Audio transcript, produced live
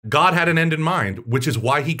God had an end in mind, which is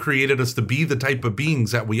why he created us to be the type of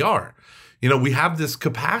beings that we are. We have this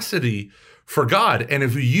capacity for God. And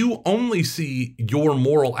if you only see your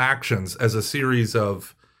moral actions as a series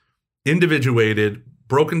of individuated,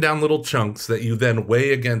 broken down little chunks that you then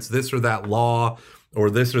weigh against this or that law or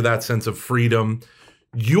this or that sense of freedom,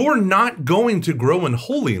 you're not going to grow in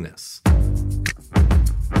holiness.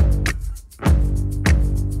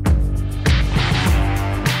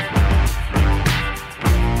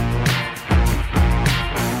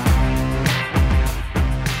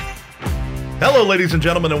 Hello, ladies and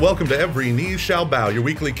gentlemen, and welcome to Every Knee Shall Bow, your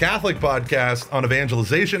weekly Catholic podcast on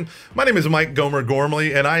evangelization. My name is Mike Gomer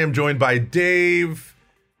Gormley, and I am joined by Dave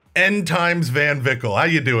End Times Van Vickle. How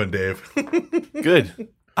you doing, Dave? Good.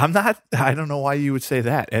 I don't know why you would say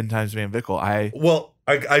that, End Times Van Vickle. I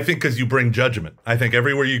think because you bring judgment. I think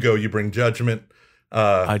everywhere you go, you bring judgment.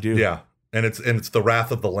 I do. Yeah, and it's the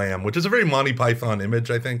wrath of the Lamb, which is a very Monty Python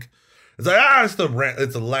image, I think. It's like,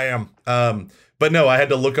 it's a lamb. But no, I had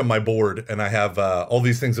to look on my board, and I have all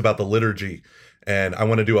these things about the liturgy, and I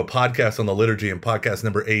want to do a podcast on the liturgy, and podcast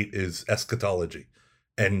number 8 is eschatology,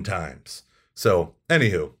 end times. So,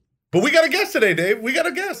 anywho, but we got a guest today, Dave. We got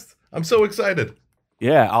a guest. I'm so excited.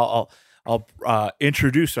 Yeah, I'll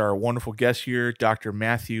introduce our wonderful guest here, Dr.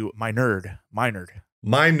 Matthew Meinerd.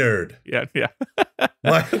 My nerd. Yeah.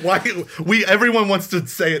 why everyone wants to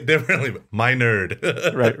say it differently, but my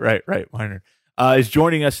nerd. Right. Meinerd. Is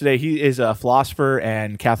joining us today. He is a philosopher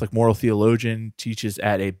and Catholic moral theologian, teaches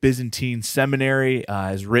at a Byzantine seminary,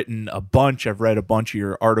 has written a bunch. I've read a bunch of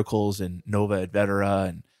your articles in Nova et Vetera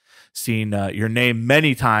and seen your name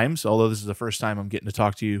many times, although this is the first time I'm getting to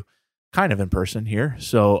talk to you kind of in person here.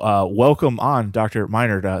 So welcome on, Dr.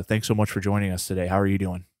 Meinerd. Thanks so much for joining us today. How are you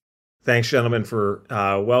doing? Thanks, gentlemen, for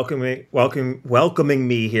welcoming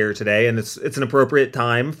me here today, and it's an appropriate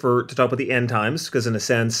time to talk about the end times, because in a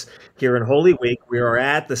sense, here in Holy Week, we are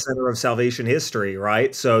at the center of salvation history,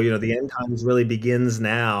 right? So the end times really begins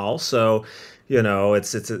now. So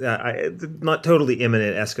it's not totally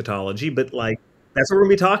imminent eschatology, but like that's what we're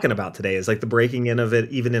gonna be talking about today, is like the breaking in of it,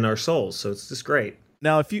 even in our souls. So it's just great.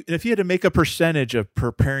 Now, if you had to make a percentage of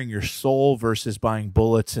preparing your soul versus buying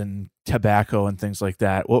bullets and tobacco and things like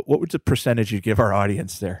that, what would the percentage you'd give our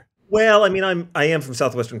audience there? Well, I mean, I am from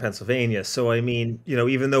southwestern Pennsylvania, so I mean,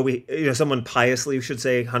 even though someone piously should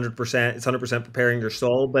say 100%, it's 100% preparing your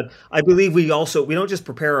soul, but I believe we don't just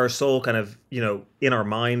prepare our soul kind of, in our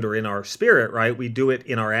mind or in our spirit, right? We do it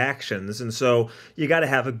in our actions, and so you got to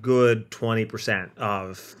have a good 20%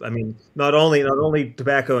 of, I mean, not only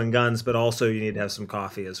tobacco and guns, but also you need to have some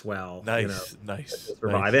coffee as well. Nice. To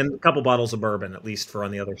survive, and a couple bottles of bourbon at least for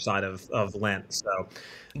on the other side of Lent. So,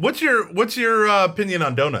 what's your opinion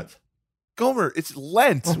on donuts? Gomer, it's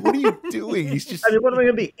Lent. What are you doing? He's just. I mean, what am I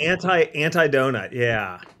going to be anti donut?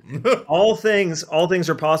 Yeah, all things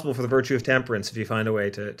are possible for the virtue of temperance if you find a way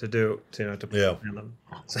to plan them.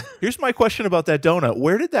 Here's my question about that donut.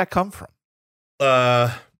 Where did that come from?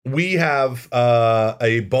 We have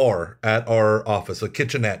a bar at our office, a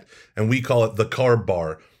kitchenette, and we call it the carb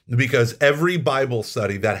bar. Because every Bible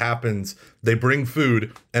study that happens, they bring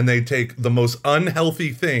food and they take the most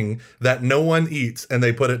unhealthy thing that no one eats and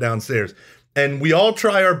they put it downstairs. And we all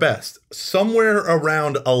try our best. Somewhere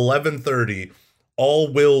around 11:30,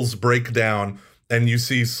 all wills break down and you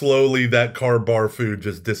see slowly that carb bar food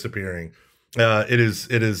just disappearing. It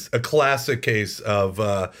is a classic case of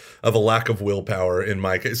a lack of willpower in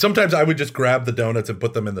my case. Sometimes I would just grab the donuts and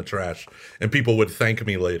put them in the trash, and people would thank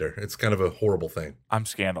me later. It's kind of a horrible thing. I'm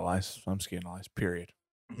scandalized. Period.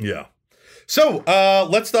 Yeah. So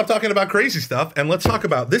let's stop talking about crazy stuff, and let's talk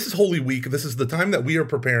about, this is Holy Week. This is the time that we are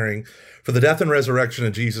preparing for the death and resurrection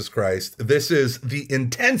of Jesus Christ. This is the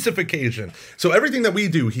intensification. So everything that we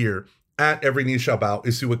do here at Every Knee Shall Bow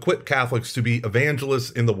is to equip Catholics to be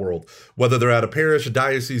evangelists in the world, whether they're at a parish, a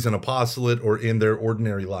diocese, an apostolate, or in their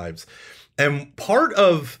ordinary lives. And part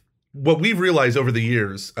of what we've realized over the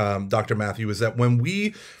years, Dr. Matthew, is that when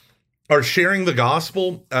we are sharing the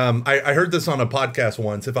gospel, I heard this on a podcast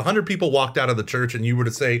once, if 100 people walked out of the church and you were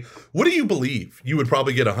to say, what do you believe? You would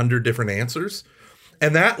probably get 100 different answers.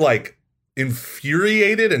 And that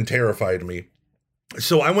infuriated and terrified me.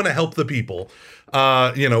 So I want to help the people,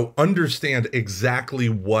 understand exactly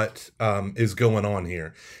what is going on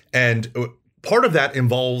here. And part of that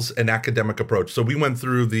involves an academic approach. So we went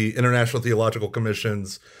through the International Theological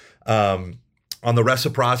Commission's on the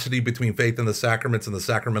reciprocity between faith and the sacraments and the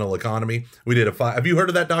sacramental economy. We did have you heard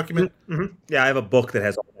of that document? Mm-hmm. Yeah, I have a book that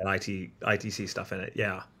has all that ITC stuff in it.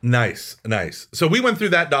 Yeah. Nice. So we went through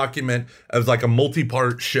that document as like a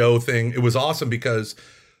multi-part show thing. It was awesome because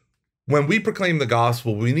when we proclaim the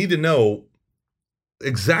gospel, we need to know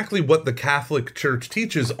exactly what the Catholic Church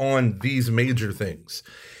teaches on these major things.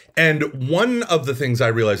 And one of the things I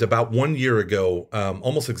realized about 1 year ago,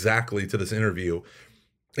 almost exactly to this interview,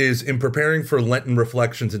 is in preparing for Lenten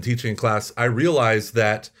reflections and teaching in class, I realized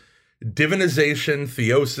that divinization,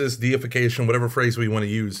 theosis, deification, whatever phrase we want to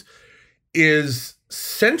use, is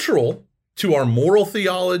central to our moral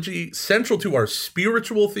theology, central to our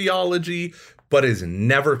spiritual theology, but is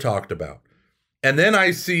never talked about. And then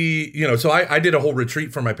I see, so I did a whole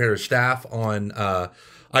retreat for my parish staff on,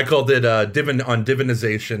 I called it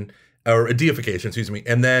divinization or deification, excuse me.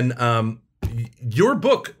 And then your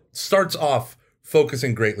book starts off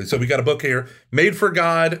focusing greatly. So we got a book here, Made for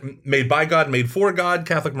God, Made by God, Made for God,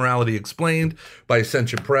 Catholic Morality Explained by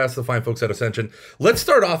Ascension Press, the fine folks at Ascension. Let's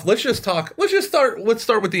start off, let's start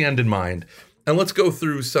with the end in mind. And let's go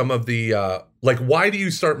through some of the, why do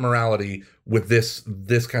you start morality with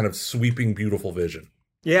this kind of sweeping, beautiful vision?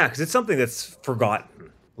 Yeah, because it's something that's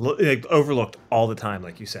forgotten, overlooked all the time,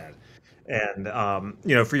 like you said. And,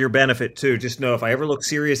 for your benefit, too, just know if I ever look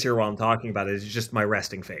serious here while I'm talking about it, it's just my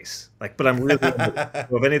resting face. But I'm really,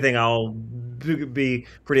 if anything, I'll be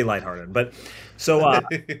pretty lighthearted. But so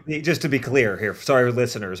just to be clear here, sorry,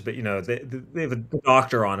 listeners, but, they have a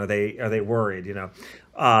doctor on. Are they worried,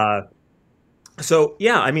 So,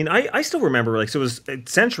 yeah, I mean, I still remember, so it was a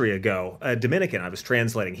century ago, a Dominican I was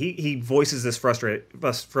translating. He voices this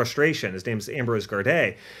frustration. His name's Ambrose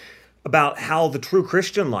Gardet, about how the true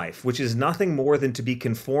Christian life, which is nothing more than to be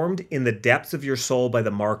conformed in the depths of your soul by the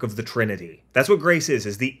mark of the Trinity. That's what grace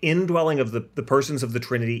is the indwelling of the persons of the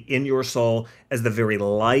Trinity in your soul as the very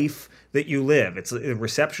life that you live. It's a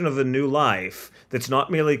reception of a new life that's not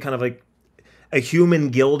merely kind of like a human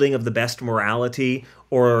gilding of the best morality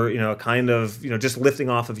or, just lifting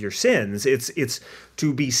off of your sins. It's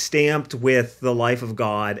to be stamped with the life of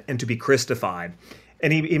God and to be Christified.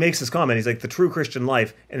 And he makes this comment. He's like, the true Christian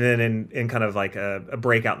life, and then in kind of like a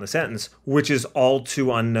breakout in the sentence, which is all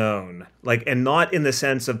too unknown. And not in the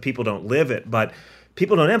sense of people don't live it, but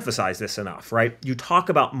people don't emphasize this enough, right? You talk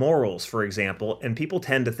about morals, for example, and people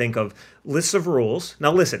tend to think of lists of rules.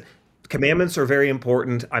 Now, listen, commandments are very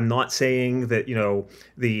important. I'm not saying that,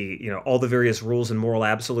 all the various rules and moral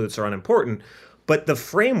absolutes are unimportant. But the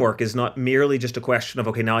framework is not merely just a question of,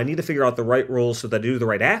 okay, now I need to figure out the right rules so that I do the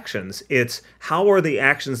right actions. It's how are the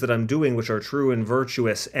actions that I'm doing, which are true and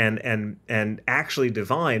virtuous and actually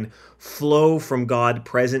divine, flow from God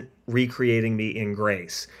present, recreating me in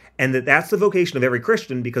grace. And that's the vocation of every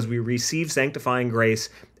Christian, because we receive sanctifying grace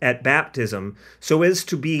at baptism so as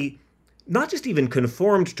to be not just even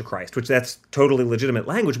conformed to Christ, which that's totally legitimate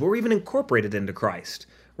language, but we're even incorporated into Christ.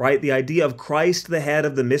 Right? The idea of Christ, the head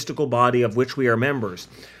of the mystical body of which we are members.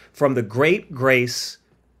 From the great grace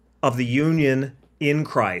of the union in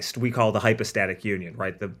Christ, we call the hypostatic union,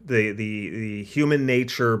 right? The human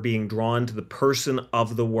nature being drawn to the person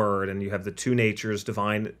of the Word, and you have the two natures,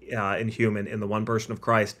 divine and human, in the one person of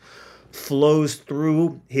Christ, flows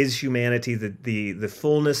through his humanity, the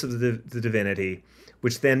fullness of the divinity,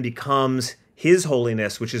 which then becomes his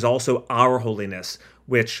holiness, which is also our holiness,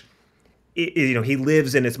 which he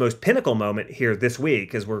lives in its most pinnacle moment here this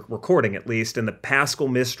week, as we're recording at least, in the Paschal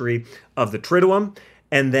mystery of the Triduum,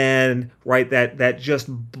 and then that just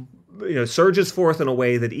surges forth in a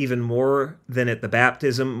way that even more than at the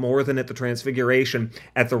baptism, more than at the transfiguration,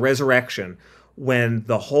 at the resurrection, when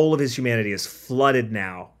the whole of his humanity is flooded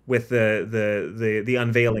now with the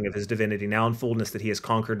unveiling of his divinity, now in fullness that he has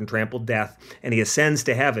conquered and trampled death, and he ascends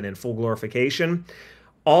to heaven in full glorification.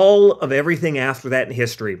 All of everything after that in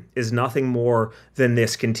history is nothing more than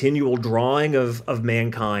this continual drawing of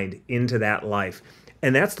mankind into that life.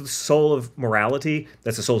 And that's the soul of morality.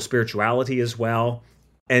 That's the soul of spirituality as well.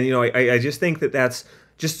 And, I just think that that's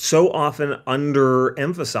just so often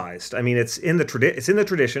underemphasized. I mean, it's in the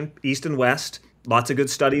tradition, East and West, lots of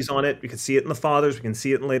good studies on it. We can see it in the Fathers. We can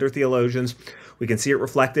see it in later theologians. We can see it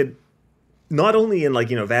reflected not only in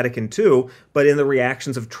Vatican II, but in the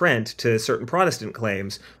reactions of Trent to certain Protestant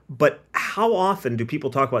claims. But how often do people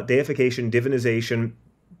talk about deification, divinization,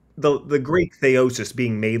 the Greek theosis,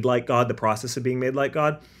 being made like God, the process of being made like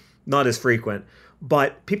God? Not as frequent.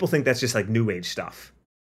 But people think that's just like New Age stuff.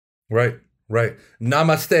 Right.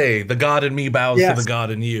 Namaste. The God in me bows to the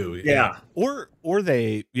God in you. Yeah. Or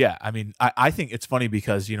they, I mean, I think it's funny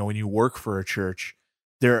because, when you work for a church,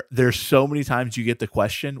 there's so many times you get the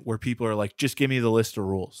question where people are like, just give me the list of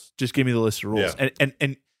rules. Just give me the list of rules. Yeah.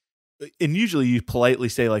 And usually you politely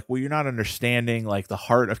say like, well, you're not understanding like the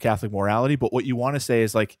heart of Catholic morality. But what you want to say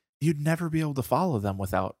is like, you'd never be able to follow them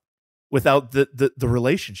without the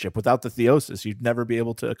relationship, without the theosis. You'd never be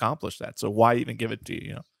able to accomplish that. So why even give it to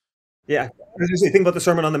you? Yeah. I was gonna say, think about the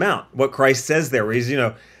Sermon on the Mount, what Christ says there, where he's,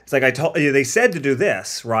 it's like, I told you, they said to do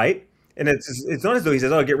this, right? And it's not as though he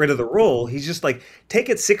says, oh, get rid of the rule. He's just like, take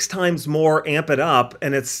it 6 times more, amp it up.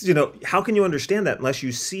 And it's, how can you understand that unless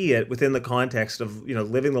you see it within the context of,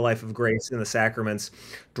 living the life of grace in the sacraments,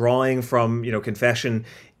 drawing from, confession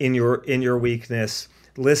in your weakness,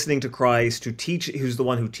 listening to Christ, who's the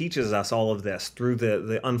one who teaches us all of this through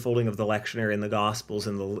the unfolding of the lectionary and the Gospels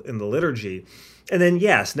and the liturgy. And then,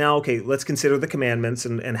 yes, now, okay, let's consider the commandments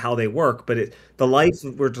and how they work. But the life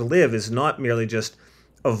that we're to live is not merely just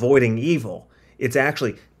avoiding evil. It's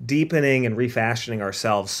actually deepening and refashioning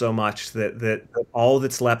ourselves so much that all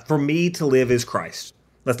that's left for me to live is Christ.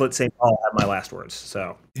 Let's say Paul have my last words.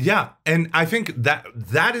 So yeah, and I think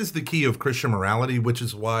that is the key of Christian morality, which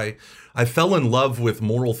is why I fell in love with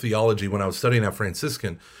moral theology when I was studying at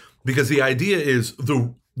Franciscan, because the idea is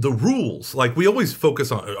the rules. Like, we always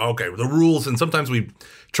focus on, okay, the rules, and sometimes we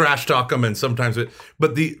trash talk them, and sometimes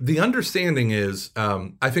but the understanding is,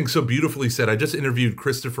 I think so beautifully said. I just interviewed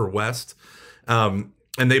Christopher West, and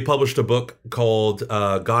they published a book called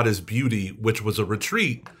God is Beauty, which was a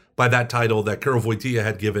retreat by that title that Karol Wojtyła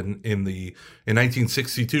had given in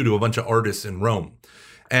 1962 to a bunch of artists in Rome.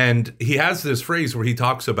 And he has this phrase where he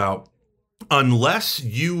talks about, unless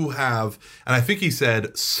you have, and I think he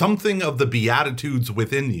said, something of the Beatitudes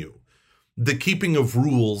within you, the keeping of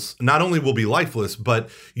rules not only will be lifeless, but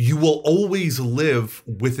you will always live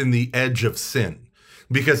within the edge of sin.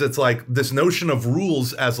 Because it's like this notion of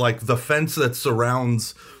rules as like the fence that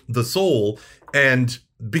surrounds the soul. And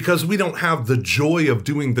because we don't have the joy of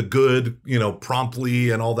doing the good,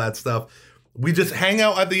 promptly and all that stuff, we just hang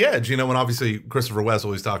out at the edge, and obviously Christopher West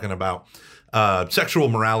always talking about sexual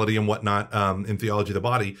morality and whatnot in Theology of the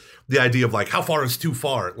Body, the idea of like, how far is too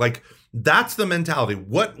far? Like, that's the mentality.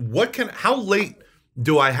 How late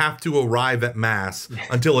do I have to arrive at Mass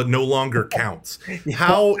until it no longer counts?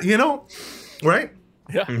 How, right?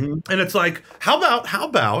 Yeah. And it's like, how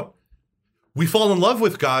about we fall in love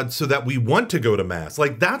with God so that we want to go to Mass?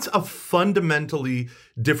 Like, that's a fundamentally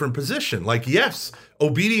different position. Like, yes,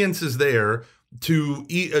 obedience is there,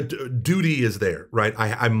 duty is there, right?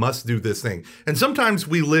 I must do this thing. And sometimes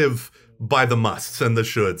we live by the musts and the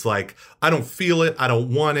shoulds. Like, I don't feel it, I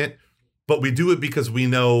don't want it, but we do it because we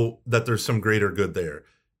know that there's some greater good there.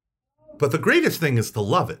 But the greatest thing is to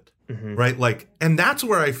love it, right? Like, and that's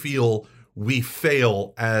where I feel we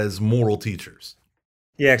fail as moral teachers.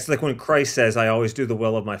 yeah, it's like when Christ says, I always do the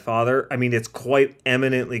will of my Father. I mean, it's quite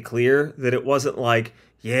eminently clear that it wasn't like,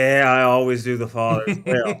 yeah, I always do the Father's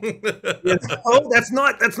will. That's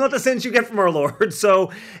not the sense you get from our Lord.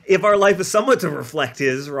 So if our life is somewhat to reflect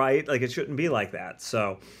his, right, like, it shouldn't be like that.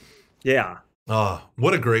 So, yeah.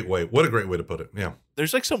 What a great way. What a great way to put it. Yeah.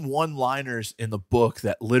 There's like some one-liners in the book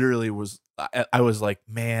that literally I was like,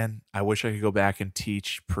 man, I wish I could go back and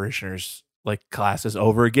teach parishioners like classes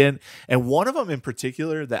over again. And one of them in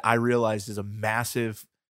particular that I realized is a massive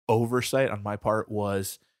oversight on my part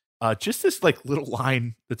was just this like little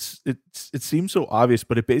line it seems so obvious,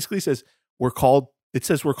 but it basically says we're called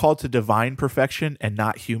to divine perfection and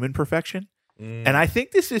not human perfection. And I think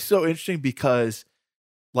this is so interesting because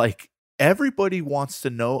like everybody wants to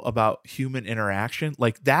know about human interaction,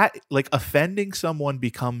 like that, like offending someone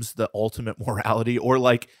becomes the ultimate morality, or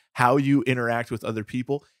like how you interact with other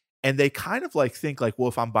people. And they kind of like think like, well,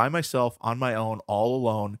 if I'm by myself on my own, all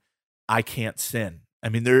alone, I can't sin. I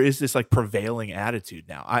mean, there is this like prevailing attitude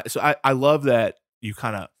now. I love that you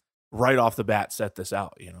kind of right off the bat set this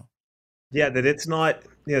out, Yeah, that it's not,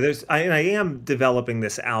 I am developing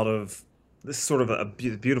this out of this sort of a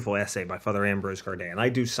beautiful essay by Father Ambrose Cardet, and I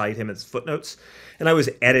do cite him as footnotes. And I was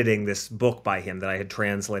editing this book by him that I had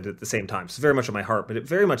translated at the same time. So it's very much on my heart, but it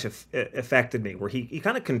very much affected me, where he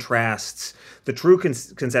kind of contrasts the true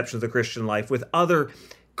conception of the Christian life with other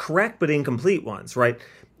correct but incomplete ones, right?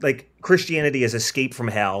 Like Christianity as escape from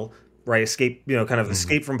hell, right? Escape,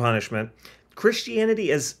 escape from punishment.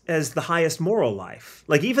 Christianity as the highest moral life,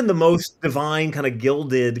 like even the most divine kind of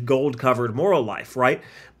gilded, gold-covered moral life, right?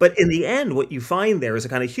 But in the end, what you find there is a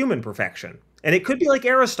kind of human perfection. And it could be like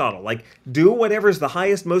Aristotle, like do whatever's the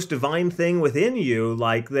highest, most divine thing within you,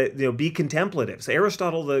 like that, be contemplative. So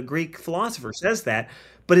Aristotle, the Greek philosopher, says that,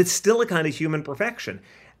 but it's still a kind of human perfection.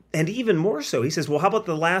 And even more so, he says, well, how about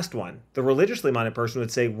the last one? The religiously minded person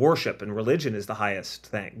would say worship and religion is the highest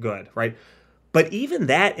thing, good, right? But even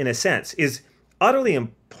that, in a sense, is utterly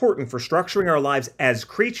important for structuring our lives as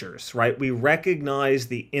creatures, right? We recognize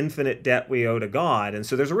the infinite debt we owe to God. And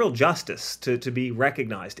so there's a real justice to be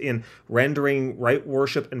recognized in rendering right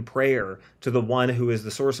worship and prayer to the one who is the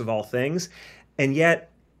source of all things. And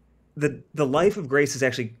yet the life of grace is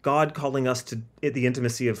actually God calling us to the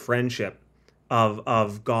intimacy of friendship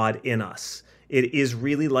of God in us. It is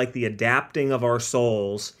really like the adapting of our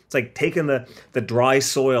souls. It's like taking the dry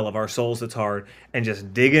soil of our souls that's hard and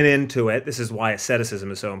just digging into it. This is why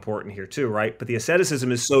asceticism is so important here too, right? But the asceticism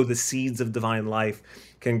is so the seeds of divine life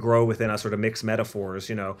can grow within us, sort of mix metaphors,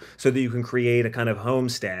 so that you can create a kind of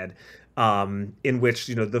homestead in which,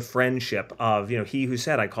 the friendship of, he who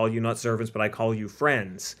said, I call you not servants, but I call you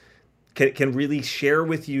friends, can really share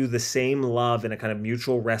with you the same love in a kind of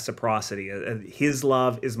mutual reciprocity. His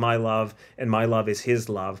love is my love, and my love is his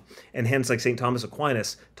love. And hence, like St. Thomas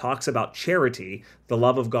Aquinas talks about charity, the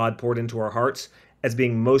love of God poured into our hearts, as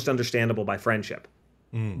being most understandable by friendship,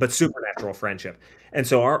 but supernatural friendship. And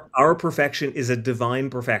so our perfection is a divine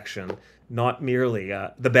perfection, not merely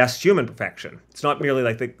the best human perfection. It's not merely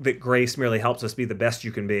like that grace merely helps us be the best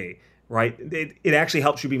you can be. Right? It actually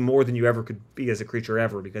helps you be more than you ever could be as a creature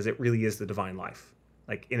ever, because it really is the divine life,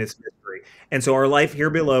 like in its mystery. And so our life here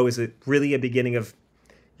below is really a beginning of,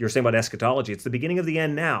 you're saying about eschatology, it's the beginning of the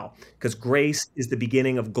end now, because grace is the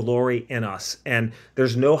beginning of glory in us. And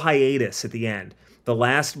there's no hiatus at the end. The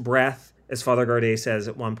last breath, as Father Gardet says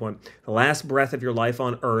at one point, the last breath of your life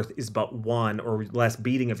on earth is but one, or last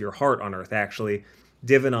beating of your heart on earth, actually,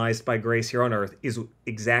 divinized by grace here on earth, is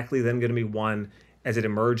exactly then going to be one as it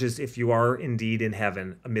emerges, if you are indeed in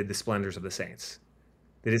heaven amid the splendors of the saints.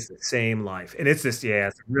 It is the same life. And it's this,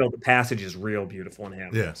 the passage is real beautiful in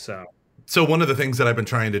him. Yeah. So one of the things that I've been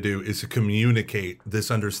trying to do is to communicate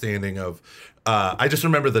this understanding of, I just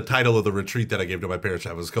remember the title of the retreat that I gave to my parish.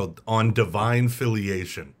 It was called On Divine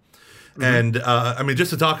Filiation. And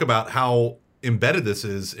just to talk about how embedded this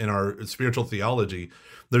is in our spiritual theology,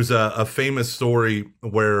 there's a famous story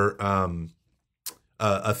where,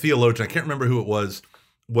 a theologian, I can't remember who it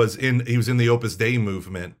was in the Opus Dei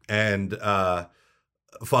movement, and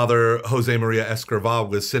Father Jose Maria Escrivá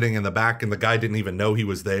was sitting in the back, and the guy didn't even know he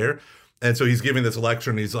was there. And so he's giving this lecture,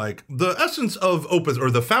 and he's like, the essence of Opus, or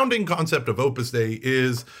the founding concept of Opus Dei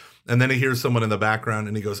is, and then he hears someone in the background,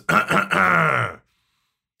 and he goes, and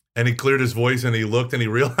he cleared his voice, and he looked, and he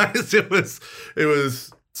realized it was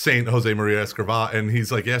Saint Jose Maria Escrivá, and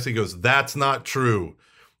he's like, yes, he goes, that's not true.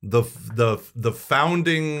 The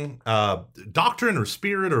founding doctrine or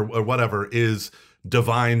spirit or whatever is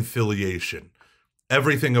divine filiation.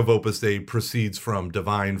 Everything of Opus Dei proceeds from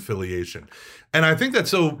divine filiation. And I think that's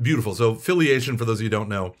so beautiful. So filiation, for those of you who don't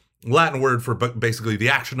know, Latin word for basically the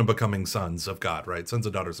action of becoming sons of God, right? Sons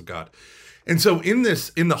and daughters of God. And so in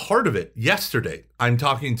the heart of it, yesterday, I'm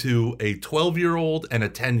talking to a 12-year-old and a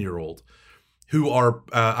 10-year-old who are,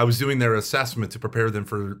 I was doing their assessment to prepare them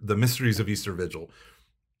for the mysteries of Easter Vigil.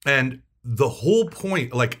 And the whole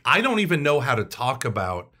point, like, I don't even know how to talk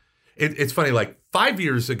about it. It's funny, like 5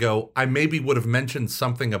 years ago, I maybe would have mentioned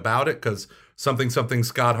something about it because something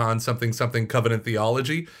Scott Hahn, something covenant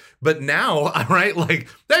theology. But now, right, like,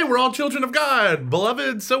 hey, we're all children of God,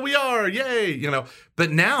 beloved, so we are, yay,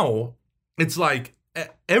 But now it's like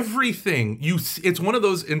everything it's one of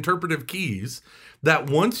those interpretive keys that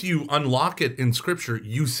once you unlock it in Scripture,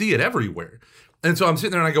 you see it everywhere. And so I'm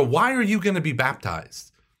sitting there and I go, why are you going to be baptized?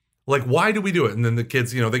 Like, why do we do it? And then the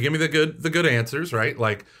kids, they give me the good answers, right?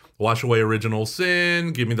 Like, wash away original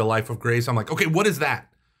sin, give me the life of grace. I'm like, okay, what is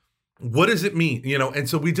that? What does it mean? And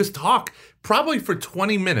so we just talk probably for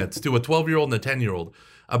 20 minutes to a 12-year-old and a 10-year-old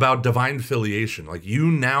about divine filiation. Like,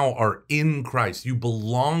 you now are in Christ. You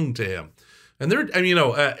belong to him. And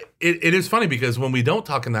it is funny because when we don't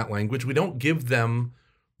talk in that language, we don't give them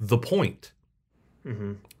the point.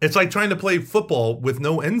 Mm-hmm. It's like trying to play football with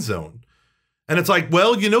no end zone. And it's like,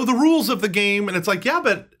 well, the rules of the game. And it's like, yeah,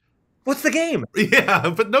 but what's the game? Yeah,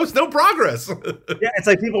 but no progress. Yeah, it's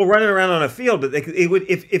like people running around on a field, but it would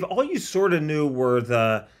if all you sort of knew were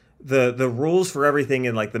the rules for everything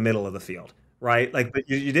in like the middle of the field, right? Like, but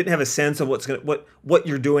you didn't have a sense of what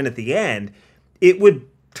you're doing at the end. It would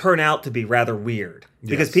turn out to be rather weird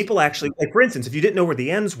because people actually, like, for instance, if you didn't know where the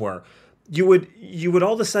ends were, you would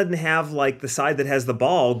all of a sudden have like the side that has the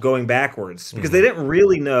ball going backwards because they didn't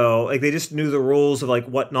really know, like, they just knew the rules of like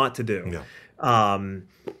what not to do. Yeah.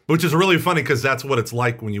 Which is really funny because that's what it's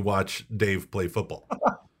like when you watch Dave play football.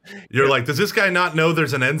 You're like, does this guy not know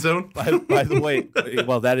there's an end zone? By the way,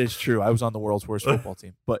 well, that is true. I was on the world's worst football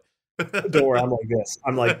team, but don't worry, I'm like this.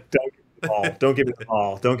 I'm like, don't give me the ball. Don't give me the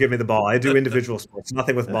ball. Don't give me the ball. I do individual sports,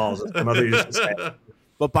 nothing with balls. As my mother used to say.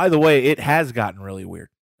 But by the way, it has gotten really weird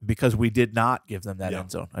because we did not give them that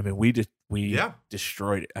end zone. I mean, we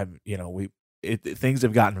destroyed it. I mean, things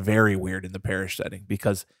have gotten very weird in the parish setting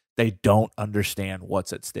because they don't understand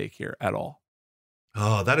what's at stake here at all.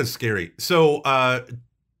 Oh, that is scary. So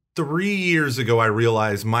 3 years ago, I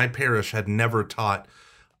realized my parish had never taught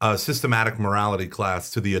a systematic morality class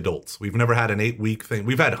to the adults. We've never had an 8-week thing.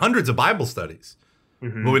 We've had hundreds of Bible studies.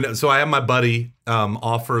 Mm-hmm. So I have my buddy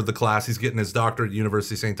offer the class. He's getting his doctorate at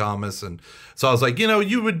University of St. Thomas. And so I was like,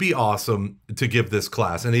 you would be awesome to give this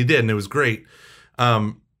class. And he did, and it was great.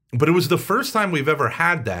 But it was the first time we've ever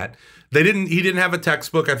had that. He didn't have a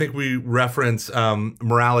textbook. I think we reference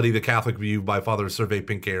Morality, the Catholic View by Father Survey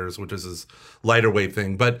Pinckaers, which is his lighter weight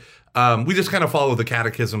thing. But we just kind of follow the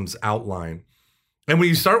catechism's outline. And when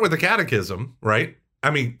you start with the catechism, right?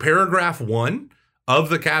 I mean, paragraph 1 of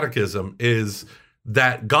the catechism is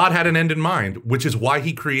that God had an end in mind, which is why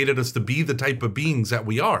he created us to be the type of beings that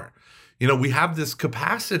we are. We have this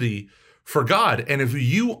capacity for God. And if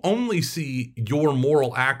you only see your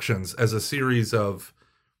moral actions as a series of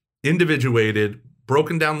individuated,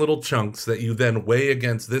 broken down little chunks that you then weigh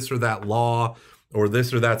against this or that law or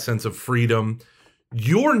this or that sense of freedom,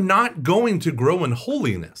 you're not going to grow in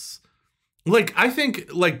holiness. I think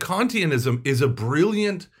Kantianism is a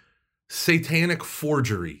brilliant satanic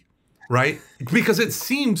forgery, right? Because it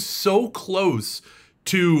seems so close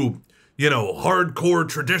to, hardcore,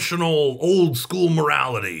 traditional, old school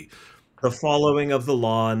morality. The following of the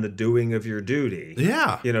law and the doing of your duty.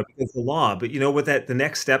 Yeah. Because the law. But what the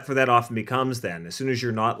next step for that often becomes then, as soon as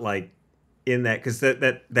you're not in that, because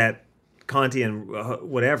that Kantian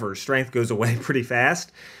whatever strength goes away pretty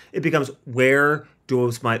fast, it becomes, where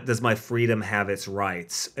does my freedom have its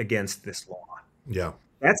rights against this law? Yeah.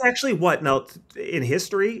 That's actually what, now, in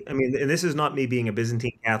history, I mean, and this is not me being a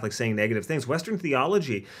Byzantine Catholic saying negative things, Western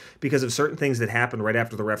theology, because of certain things that happened right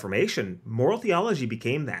after the Reformation, moral theology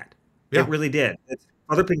became that. Yeah. It really did.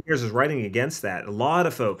 Father Pinckaers is writing against that. A lot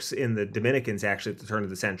of folks in the Dominicans, actually, at the turn of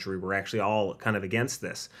the century, were actually all kind of against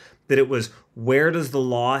this. That it was, where does the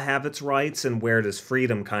law have its rights, and where does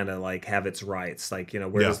freedom kind of have its rights? Where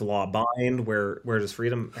does the law bind? Where does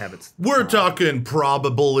freedom have its? We're talking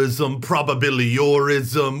probabilism,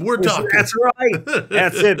 probabiliorism. We're talking. That's right.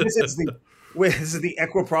 That's it. This is the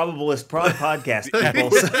Equiprobabilist podcast.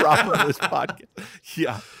 Equiprobabilist podcast.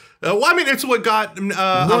 Yeah. Well, I mean, it's what got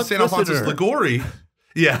St. Alphonsus Liguori.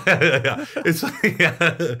 Yeah. And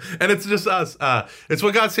it's just us. It's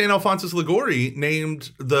what got St. Alphonsus Liguori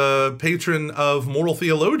named the patron of moral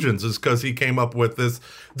theologians, is because he came up with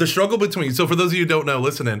the struggle between. So for those of you who don't know,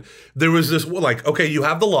 listening, there was this, okay, you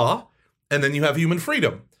have the law, and then you have human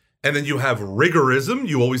freedom. And then you have rigorism,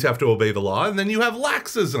 you always have to obey the law. And then you have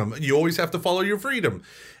laxism, you always have to follow your freedom.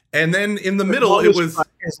 And then in the middle, it was...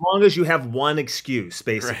 As long as you have one excuse,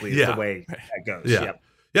 basically, is the way that goes. Yeah. Yep.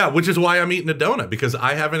 Yeah, which is why I'm eating a donut, because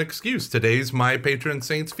I have an excuse. Today's my patron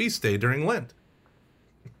saint's feast day during Lent.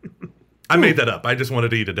 I made that up. I just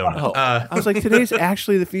wanted to eat a donut. Oh, I was like, today's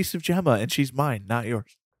actually the Feast of Gemma, and she's mine, not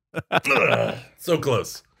yours. So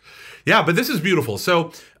close. Yeah, but this is beautiful.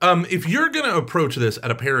 So if you're going to approach this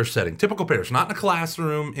at a parish setting, typical parish, not in a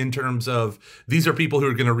classroom in terms of these are people who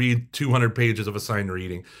are going to read 200 pages of assigned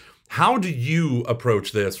reading, how do you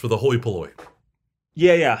approach this for the hoi polloi?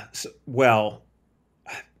 Yeah. So, well,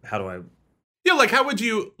 how do I? Yeah, how would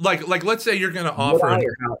you, let's say you're going to offer...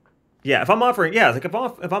 Yeah, if I'm offering,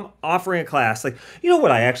 if I'm offering a class,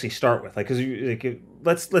 what I actually start with, because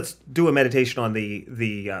let's do a meditation on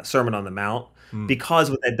the Sermon on the Mount, because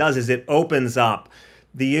what that does is it opens up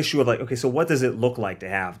the issue of okay, so what does it look like to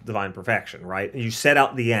have divine perfection, right? And you set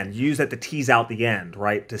out the end, you use that to tease out the end,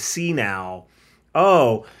 right? To see now,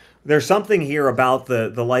 there's something here about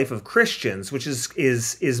the life of Christians, which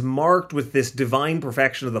is marked with this divine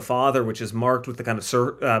perfection of the Father, which is marked with the kind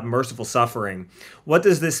of merciful suffering. What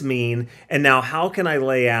does this mean? And now, how can I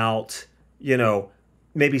lay out,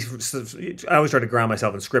 maybe I always try to ground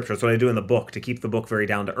myself in Scripture. That's what I do in the book, to keep the book very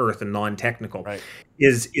down to earth and non-technical. Right.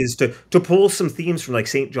 Is to pull some themes from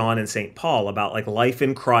St. John and St. Paul about life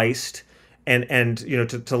in Christ, and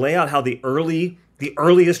to lay out how the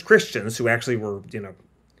earliest Christians, who actually were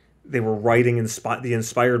they were writing the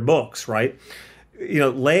inspired books, right?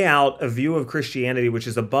 Lay out a view of Christianity which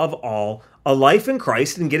is above all a life in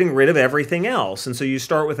Christ and getting rid of everything else. And so you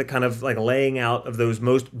start with a kind of laying out of those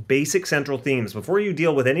most basic central themes before you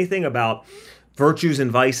deal with anything about virtues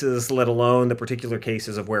and vices, let alone the particular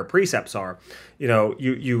cases of where precepts are.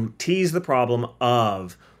 You tease the problem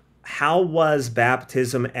of how was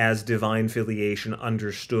baptism as divine filiation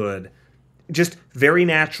understood just very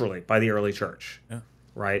naturally by the early church. Yeah.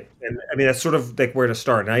 Right. And I mean, that's sort of where to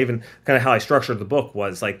start. And I even kind of how I structured the book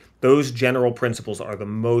was those general principles are the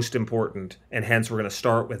most important. And hence we're going to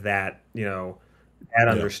start with that, that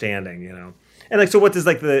understanding, And so what does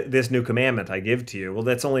this new commandment I give to you? Well,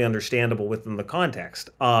 that's only understandable within the context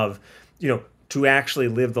of, to actually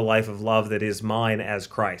live the life of love that is mine as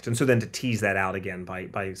Christ. And so then to tease that out again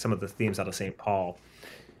by some of the themes out of St. Paul,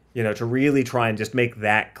 to really try and just make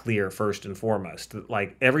that clear first and foremost.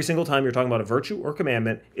 Like every single time you're talking about a virtue or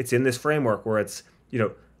commandment, it's in this framework where it's,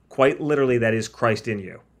 quite literally that is Christ in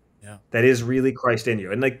you. Yeah. That is really Christ in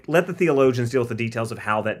you. And like, let the theologians deal with the details of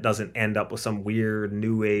how that doesn't end up with some weird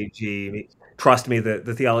new agey. Trust me,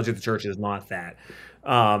 the theology of the church is not that.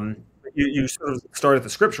 You sort of start at the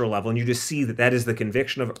scriptural level and you just see that is the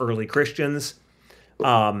conviction of early Christians.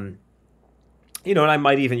 And I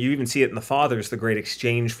might you even see it in the Fathers, the great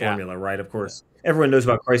exchange formula, right? Of course, everyone knows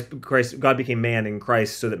about Christ. God became man in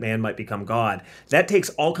Christ so that man might become God. That takes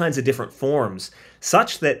all kinds of different forms,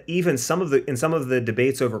 such that even in some of the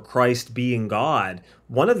debates over Christ being God,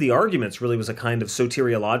 one of the arguments really was a kind of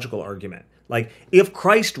soteriological argument. Like, if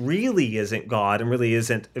Christ really isn't God and really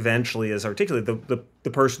isn't eventually as articulated, the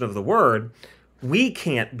person of the Word, we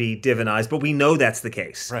can't be divinized, but we know that's the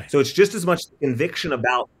case. Right. So it's just as much the conviction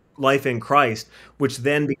about life in Christ, which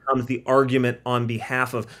then becomes the argument on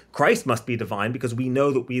behalf of Christ must be divine, because we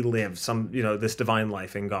know that we live this divine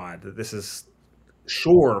life in God, that this is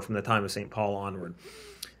sure from the time of St. Paul onward.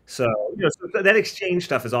 So, so that exchange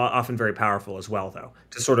stuff is often very powerful as well, though,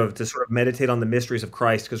 to sort of meditate on the mysteries of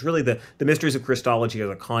Christ, because really the mysteries of Christology are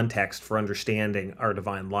the context for understanding our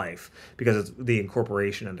divine life, because it's the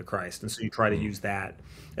incorporation into Christ. And so you try to use that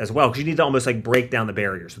as well, because you need to almost like break down the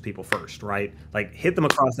barriers with people first, right? Like hit them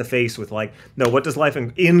across the face with like, no, what does life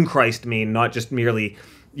in Christ mean? Not just merely,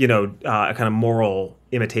 a kind of moral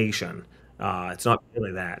imitation. It's not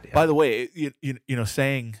really that. Yeah. By the way,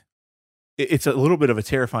 saying it's a little bit of a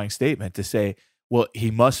terrifying statement to say, well, he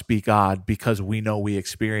must be God because we know we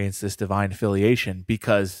experience this divine affiliation,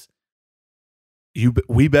 because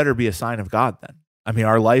we better be a sign of God then. I mean,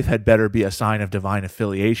 our life had better be a sign of divine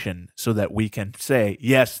affiliation so that we can say,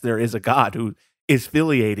 yes, there is a God who is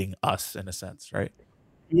filiating us in a sense, right?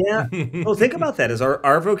 Yeah. Well, think about that as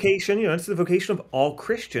our vocation, it's the vocation of all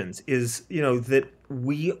Christians is, that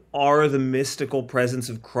we are the mystical presence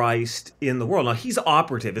of Christ in the world. Now, he's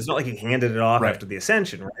operative. It's not like he handed it off after the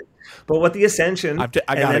ascension, right? But what the ascension... I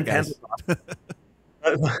got it, guys.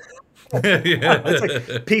 It's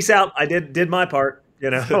like, peace out. I did my part,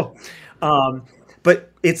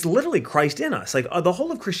 But it's literally Christ in us. Like the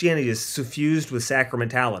whole of Christianity is suffused with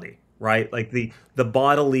sacramentality, right? Like the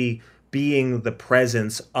bodily being the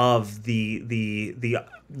presence of the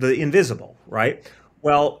invisible, right?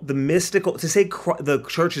 Well, the mystical, to say the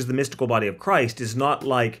church is the mystical body of Christ is not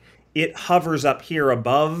like it hovers up here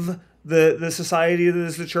above the society that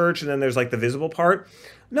is the church, and then there's like the visible part.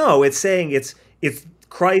 No, it's saying it's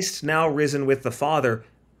Christ now risen with the Father,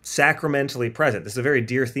 sacramentally present. This is a very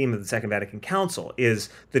dear theme of the Second Vatican Council, is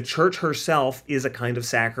the church herself is a kind of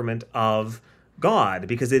sacrament of God,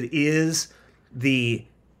 because it's the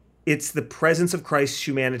presence of Christ's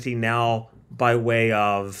humanity now by way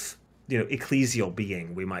of, ecclesial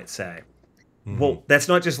being, we might say. Mm-hmm. Well, that's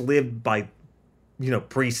not just lived by,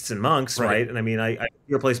 priests and monks, right? And I mean, I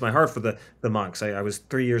replaced my heart for the monks. I was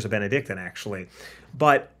 3 years a Benedictine, actually.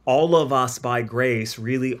 But all of us by grace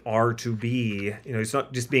really are to be, it's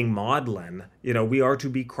not just being maudlin, we are to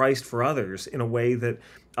be Christ for others in a way that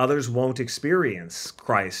others won't experience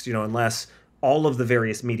Christ, unless all of the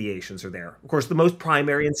various mediations are there. Of course, the most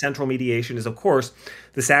primary and central mediation is, of course,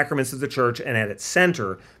 the sacraments of the church, and at its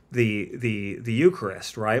center, the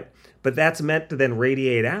Eucharist, right? But that's meant to then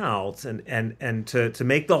radiate out and to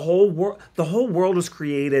make the whole world was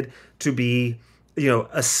created to be,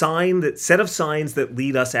 a set of signs that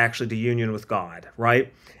lead us actually to union with God,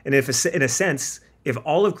 right? And if in a sense, if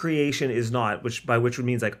all of creation is not, which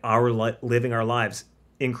means like living our lives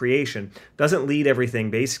in creation doesn't lead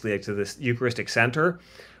everything basically to this Eucharistic center,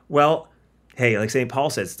 well, hey, like St. Paul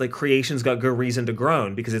says, it's like creation's got good reason to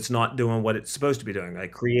groan because it's not doing what it's supposed to be doing.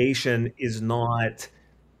 Like creation is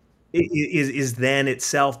then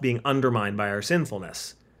itself being undermined by our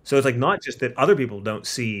sinfulness. So it's like not just that other people don't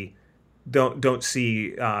see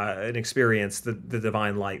and experience the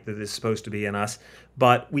divine light that is supposed to be in us,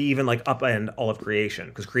 but we even like upend all of creation,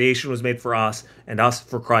 because creation was made for us and us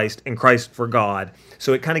for Christ and Christ for God.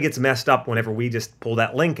 So it kind of gets messed up whenever we just pull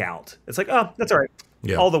that link out. It's like, oh, that's all right.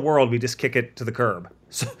 Yeah. All the world, we just kick it to the curb.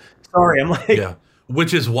 So, sorry, I'm like... Yeah,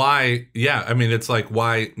 which is why, it's like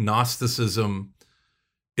why Gnosticism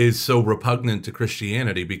is so repugnant to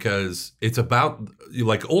Christianity, because it's about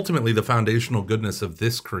like ultimately the foundational goodness of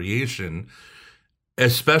this creation,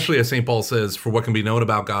 especially as St. Paul says, for what can be known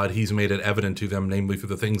about God, he's made it evident to them, namely through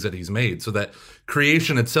the things that he's made. So that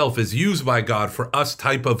creation itself is used by God for us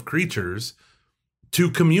type of creatures to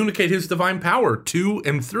communicate his divine power to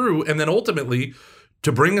and through, and then ultimately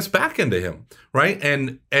to bring us back into him, right?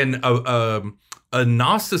 And a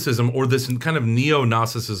Gnosticism, or this kind of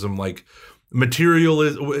neo-Gnosticism, like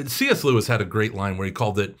materialism. C.S. Lewis had a great line where he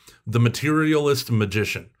called it the materialist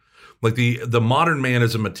magician. Like the modern man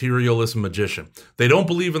is a materialist magician. They don't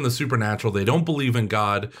believe in the supernatural. They don't believe in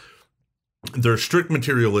God. They're strict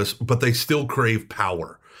materialists, but they still crave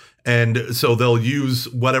power. And so they'll use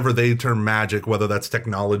whatever they term magic, whether that's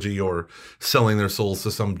technology or selling their souls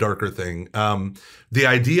to some darker thing. The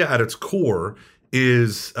idea at its core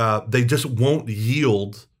is they just won't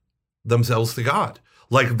yield themselves to God.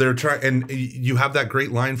 Like they're trying, and you have that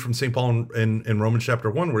great line from St. Paul in Romans chapter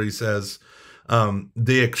 1 where he says,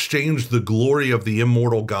 they exchanged the glory of the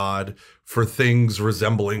immortal God for things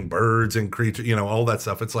resembling birds and creatures, all that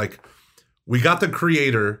stuff. It's like, we got the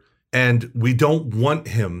creator and we don't want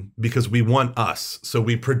him because we want us. So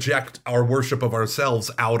we project our worship of ourselves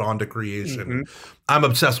out onto creation. Mm-hmm. I'm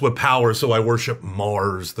obsessed with power, so I worship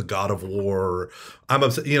Mars, the god of war. I'm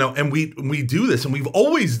obsessed, and we do this, and we've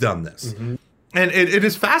always done this. Mm-hmm. And it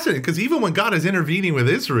is fascinating because even when God is intervening with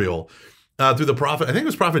Israel through the prophet, I think it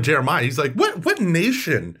was prophet Jeremiah, he's like, what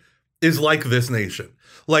nation is like this nation?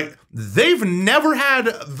 Like, they've never had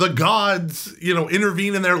the gods,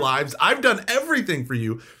 intervene in their lives. I've done everything for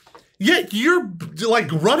you. Yet you're like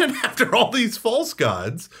running after all these false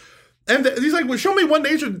gods. And he's like, well, show me one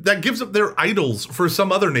nation that gives up their idols for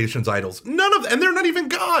some other nation's idols. None of them, and they're not even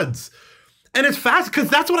gods. And it's fast because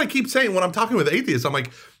that's what I keep saying when I'm talking with atheists. I'm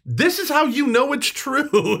like, this is how you know it's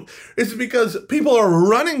true. It's because people are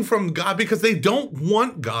running from God because they don't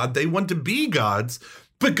want God. They want to be gods.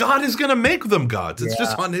 But God is going to make them gods. It's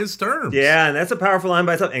just on his terms. Yeah, and that's a powerful line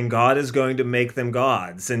by itself. And God is going to make them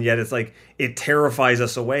gods. And yet it's like, it terrifies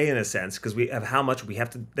us away in a sense because we have how much we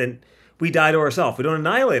have to, then we die to ourselves. We don't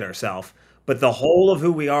annihilate ourselves. But the whole of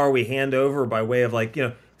who we are, we hand over by way of like,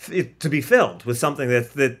 to be filled with something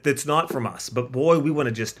that's not from us. But boy, we want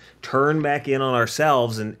to just turn back in on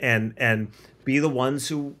ourselves and be the ones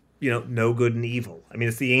who, know good and evil. I mean,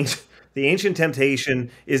 it's the ancient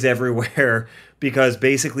temptation is everywhere because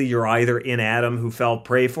basically you're either in Adam who fell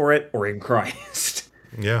prey for it or in Christ.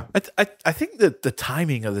 Yeah. I think that the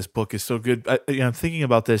timing of this book is so good. I'm thinking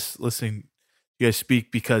about this, listening to you guys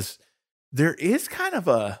speak, because there is kind of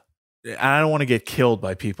I don't want to get killed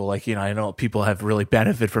by people. Like, I know people have really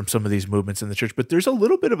benefited from some of these movements in the church, but there's a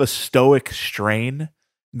little bit of a stoic strain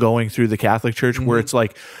going through the Catholic Church where it's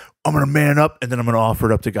like, I'm going to man up and then I'm going to offer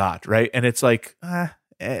it up to God. Right. And it's like,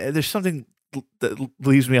 there's something that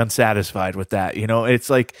leaves me unsatisfied with that. It's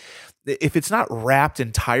like, if it's not wrapped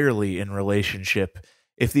entirely in relationship,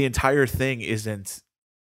 if the entire thing isn't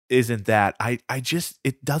that,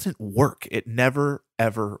 it doesn't work. It never,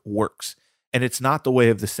 ever works. And it's not the way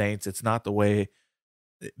of the saints. It's not the way,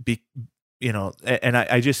 and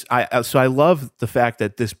I love the fact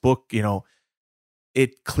that this book,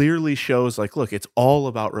 it clearly shows like, look, it's all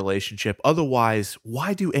about relationship. Otherwise,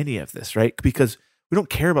 why do any of this, right? Because we don't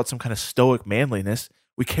care about some kind of stoic manliness.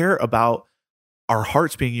 We care about our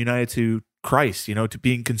hearts being united to Christ, to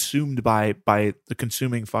being consumed by the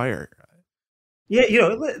consuming fire. Yeah,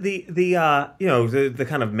 the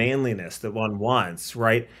kind of manliness that one wants,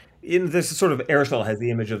 right? In this sort of, Aristotle has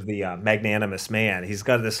the image of the magnanimous man. He's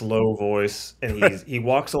got this low voice, and he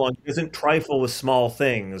walks along. He doesn't trifle with small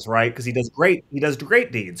things, right? Because he does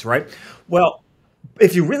great deeds, right? Well,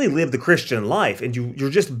 if you really live the Christian life and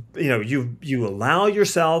you're just, you allow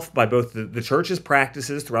yourself by both the church's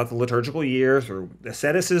practices throughout the liturgical year, through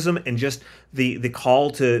asceticism and just the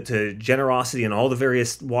call to generosity in all the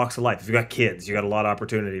various walks of life. If you've got kids, you got a lot of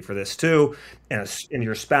opportunity for this too, and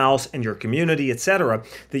your spouse and your community, etc.,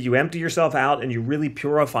 that you empty yourself out and you really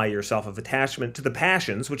purify yourself of attachment to the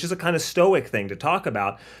passions, which is a kind of stoic thing to talk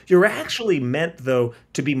about. You're actually meant, though,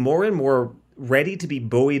 to be more and more ready to be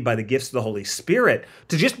buoyed by the gifts of the Holy Spirit,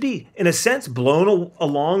 to just be, in a sense, blown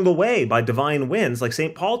along the way by divine winds. Like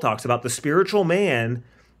St. Paul talks about, the spiritual man,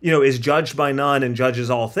 is judged by none and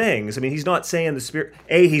judges all things. I mean, he's not saying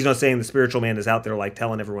he's not saying the spiritual man is out there like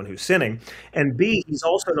telling everyone who's sinning. And B, he's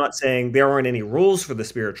also not saying there aren't any rules for the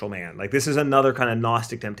spiritual man. Like, this is another kind of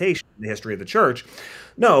Gnostic temptation in the history of the church.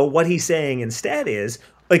 No, what he's saying instead is,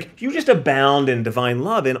 like, you just abound in divine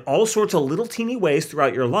love in all sorts of little teeny ways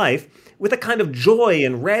throughout your life, with a kind of joy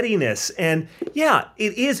and readiness. And yeah,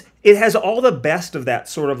 it has all the best of that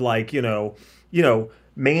sort of like,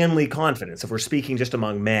 manly confidence, if we're speaking just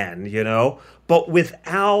among men, but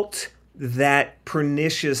without that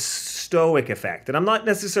pernicious stoic effect. And I'm not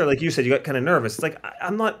necessarily, like you said, you got kind of nervous. It's like,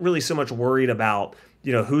 I'm not really so much worried about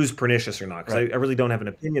who's pernicious or not. Because I really don't have an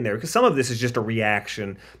opinion there. Because some of this is just a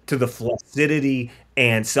reaction to the flaccidity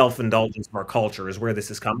and self-indulgence of our culture is where this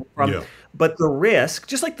is coming from. Yeah. But the risk,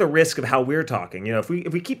 just like the risk of how we're talking, if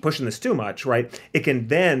we keep pushing this too much, right, it can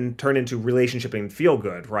then turn into relationship and feel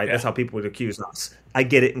good, right? That's how people would accuse us. I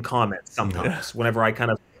get it in comments sometimes whenever I kind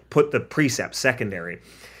of put the precept secondary.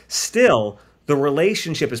 Still, the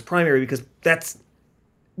relationship is primary because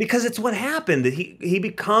it's what happened. He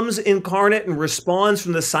becomes incarnate and responds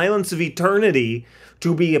from the silence of eternity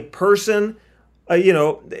to be a person,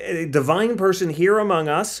 a divine person here among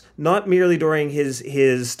us, not merely during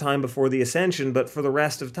his time before the ascension, but for the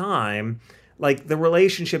rest of time. Like the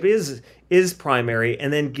relationship is primary,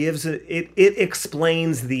 and then gives it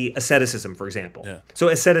explains the asceticism, for example. Yeah. So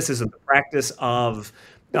asceticism, the practice of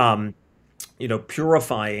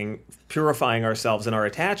purifying ourselves and our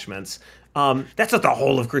attachments. That's not the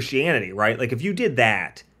whole of Christianity, right? Like if you did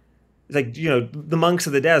that, like, the monks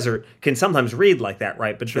of the desert can sometimes read like that,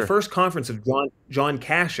 right? But the first conference of John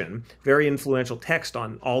Cassian, very influential text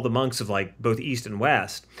on all the monks of like both East and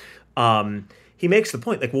West, he makes the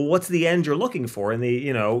point, like, well, what's the end you're looking for?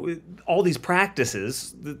 And all these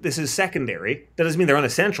practices, this is secondary. That doesn't mean they're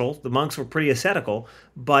unessential. The monks were pretty ascetical,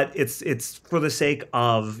 but it's for the sake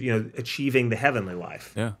of, achieving the heavenly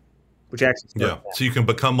life. Yeah. Which actually, so you can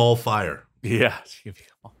become all fire. Yeah.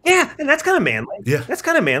 Yeah, and that's kind of manly. Yeah. That's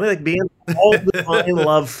kind of manly, like being all divine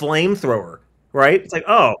love flamethrower, right? It's like,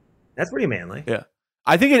 oh, that's pretty manly. Yeah.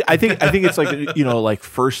 I think it's like, like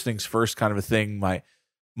first things first kind of a thing.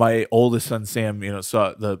 My oldest son, Sam,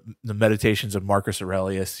 saw the Meditations of Marcus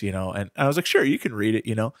Aurelius, and I was like, sure, you can read it,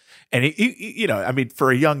 and he I mean,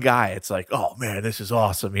 for a young guy, it's like, oh man, this is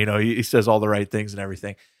awesome. He says all the right things and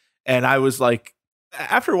everything. And I was like,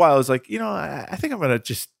 after a while, I was like, I think I'm going to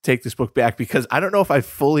just take this book back because I don't know if I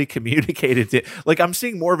fully communicated it. Like I'm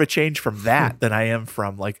seeing more of a change from that than I am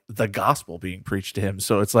from like the gospel being preached to him.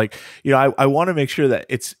 So it's like, I want to make sure that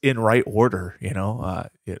it's in right order,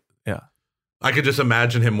 yeah. I could just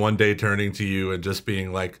imagine him one day turning to you and just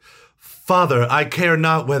being like, Father, I care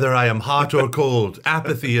not whether I am hot or cold,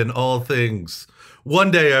 apathy in all things.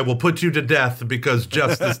 One day I will put you to death because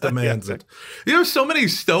justice demands it. So many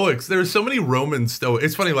Stoics. There's so many Roman Stoics.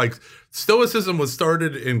 It's funny, like Stoicism was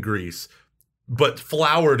started in Greece, but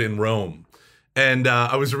flowered in Rome. And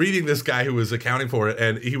I was reading this guy who was accounting for it,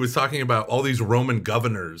 and he was talking about all these Roman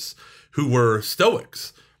governors who were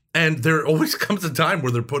Stoics. And there always comes a time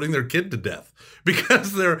where they're putting their kid to death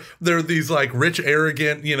because they're these like rich,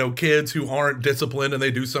 arrogant, kids who aren't disciplined and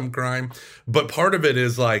they do some crime. But part of it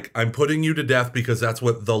is like, I'm putting you to death because that's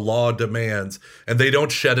what the law demands. And they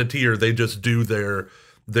don't shed a tear. They just do their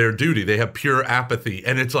duty. They have pure apathy.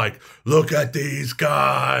 And it's like, look at these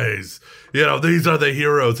guys. These are the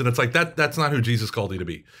heroes. And it's like, that's not who Jesus called you to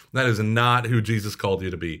be. That is not who Jesus called you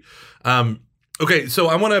to be. Okay, so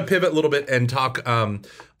I want to pivot a little bit and talk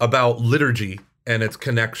about liturgy and its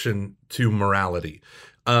connection to morality.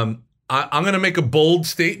 I'm going to make a bold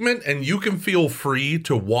statement, and you can feel free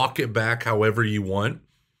to walk it back however you want.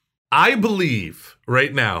 I believe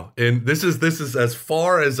right now, and this is as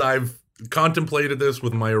far as I've contemplated this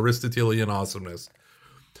with my Aristotelian awesomeness,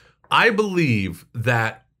 I believe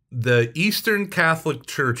that the Eastern Catholic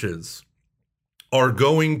churches are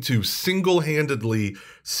going to single-handedly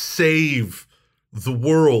save the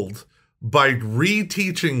world by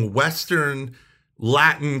reteaching Western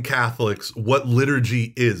Latin Catholics what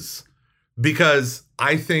liturgy is, because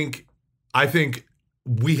I think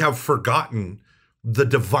we have forgotten the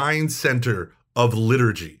divine center of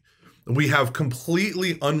liturgy. We have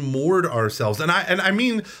completely unmoored ourselves, and I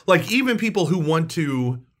mean, like, even people who want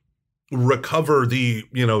to recover the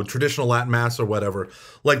traditional Latin Mass or whatever,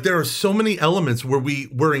 like there are so many elements where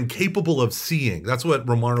we're incapable of seeing. That's what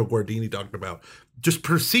Romano Guardini talked about. Just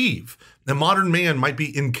perceive. The modern man might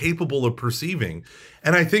be incapable of perceiving,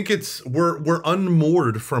 and I think we're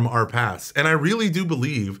unmoored from our past. And I really do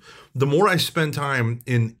believe the more I spend time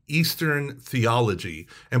in Eastern theology,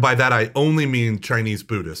 and by that I only mean Chinese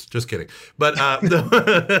Buddhist. Just kidding. But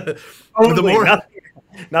the more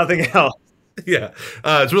nothing else. Yeah,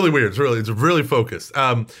 it's really weird. It's really focused.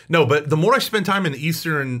 No, but the more I spend time in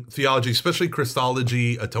Eastern theology, especially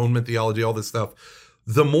Christology, atonement theology, all this stuff,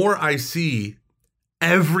 the more I see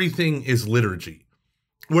everything is liturgy.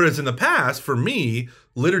 Whereas in the past, for me,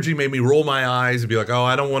 liturgy made me roll my eyes and be like, oh,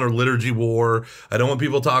 I don't want a liturgy war. I don't want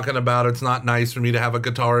people talking about it's not nice for me to have a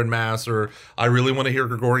guitar in Mass, or I really want to hear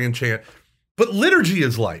Gregorian chant. But liturgy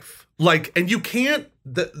is life. Like, and you can't,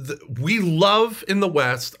 we love in the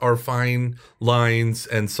West our fine lines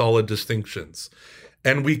and solid distinctions.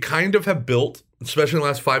 And we kind of have built, especially in the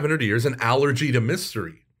last 500 years, an allergy to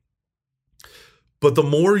mystery. But the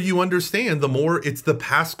more you understand, the more it's the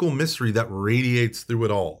Paschal mystery that radiates through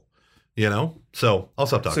it all. You know? So I'll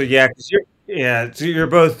stop talking. So yeah, 'cause so you're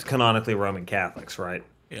both canonically Roman Catholics, right?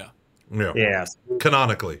 Yeah. Yeah. Yeah.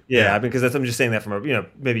 Canonically. Yeah, because I'm just saying that from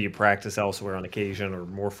maybe you practice elsewhere on occasion or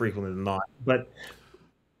more frequently than not. But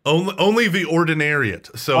Only the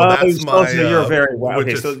ordinariate. So that's my. You're very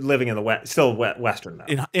okay. Is, so living in the West, still Western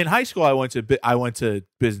though. In high school, I went to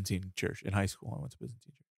Byzantine church. In high school, I went to Byzantine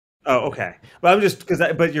church. Oh, okay. But I'm just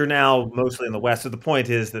but you're now mostly in the West. So the point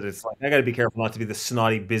is that it's like I got to be careful not to be the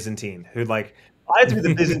snotty Byzantine who like I have to be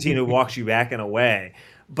the Byzantine who walks you back in a way.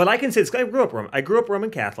 But I can say this. I grew up Roman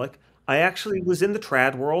Catholic. I actually was in the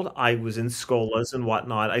trad world. I was in scholas and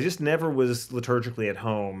whatnot. I just never was liturgically at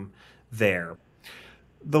home there.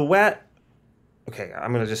 The wet. Okay,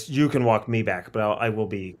 I'm gonna just. You can walk me back, but I'll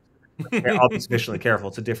be sufficiently careful.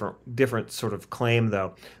 It's a different sort of claim,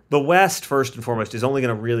 though. The West, first and foremost, is only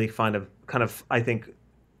going to really find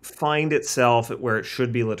itself at where it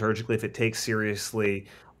should be liturgically if it takes seriously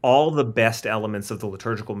all the best elements of the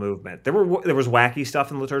liturgical movement. There was wacky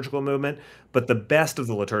stuff in the liturgical movement, but the best of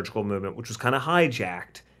the liturgical movement, which was kind of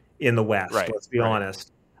hijacked in the West, let's be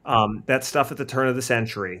honest. That stuff at the turn of the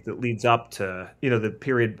century that leads up to, the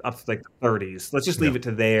period up to like the 30s. Let's just leave it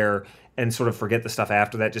to there and sort of forget the stuff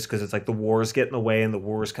after that just because it's like the wars get in the way and the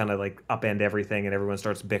wars kind of like upend everything and everyone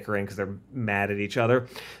starts bickering because they're mad at each other.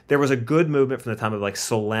 There was a good movement from the time of like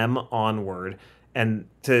Solem onward and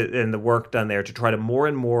the work done there to try to more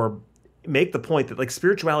and more make the point that like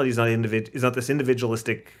spirituality is not this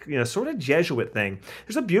individualistic, sort of Jesuit thing.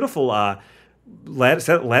 There's a beautiful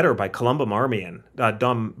letter by Columba Marmion,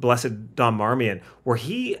 Blessed Dom Marmion, where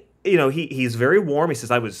he's very warm. He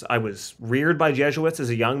says, I was reared by Jesuits as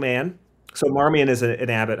a young man. So Marmion is an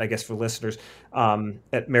abbot, I guess, for listeners,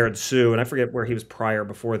 at Merid-Sue, and I forget where he was prior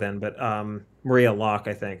before then, but Maria Locke,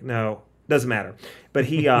 I think. No, doesn't matter. But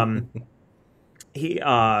he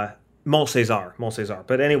Montcésar.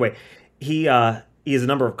 But anyway, he has a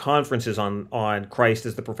number of conferences on Christ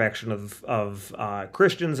as the perfection of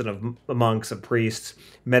Christians and of monks, of priests,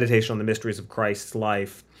 meditation on the mysteries of Christ's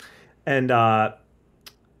life. And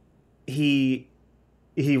he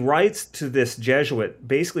writes to this Jesuit,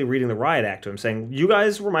 basically reading the Riot Act to him, saying, you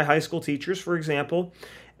guys were my high school teachers, for example,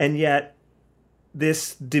 and yet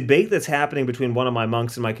this debate that's happening between one of my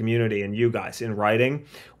monks in my community and you guys in writing,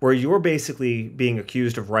 where you're basically being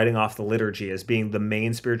accused of writing off the liturgy as being the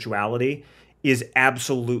main spirituality, is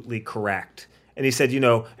absolutely correct. And he said,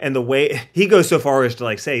 and the way he goes so far as to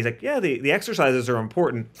like say, he's like, yeah, the exercises are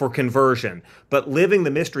important for conversion, but living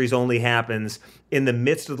the mysteries only happens in the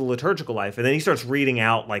midst of the liturgical life. And then he starts reading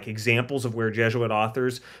out like examples of where Jesuit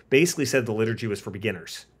authors basically said the liturgy was for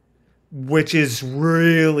beginners, which is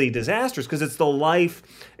really disastrous because it's the life,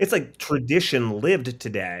 it's like tradition lived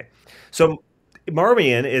today. So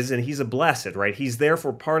Marmion and he's a blessed, right? He's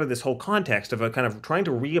therefore part of this whole context of a kind of trying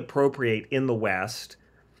to reappropriate in the West,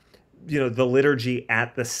 the liturgy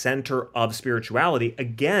at the center of spirituality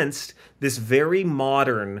against this very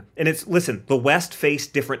modern, and the West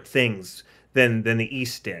faced different things than the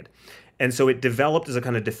East did. And so it developed as a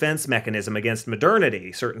kind of defense mechanism against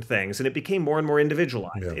modernity, certain things, and it became more and more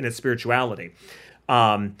individualized in its spirituality.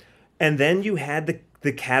 And then you had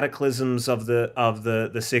the cataclysms of the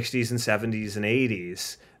 60s and 70s and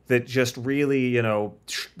 80s that just really,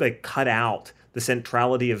 like cut out the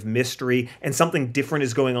centrality of mystery, and something different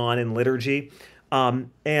is going on in liturgy.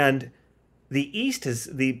 And the East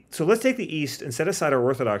so let's take the East and set aside our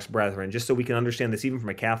Orthodox brethren, just so we can understand this even from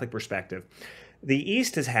a Catholic perspective. The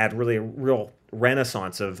East has had really a real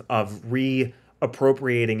renaissance of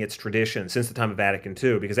reappropriating its tradition since the time of Vatican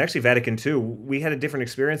II, because actually Vatican II, we had a different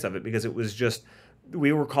experience of it because it was just,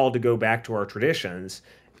 we were called to go back to our traditions.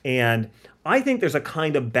 And I think there's a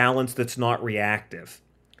kind of balance that's not reactive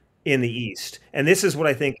in the East. And this is what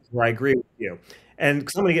I think, where I agree with you. And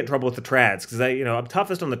because I'm going to get in trouble with the trads, because I'm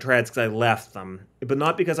toughest on the trads because I left them, but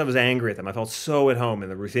not because I was angry at them. I felt so at home in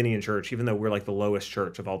the Ruthenian church, even though we're like the lowest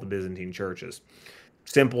church of all the Byzantine churches.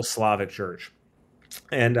 Simple Slavic church.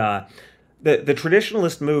 And the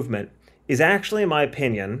traditionalist movement is actually, in my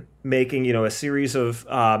opinion, making, a series of,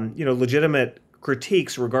 legitimate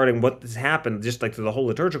critiques regarding what has happened, just like to the whole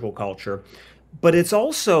liturgical culture. But it's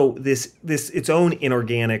also this its own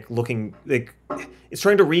inorganic looking, like it's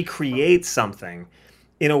trying to recreate something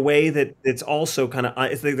in a way that it's also kind of,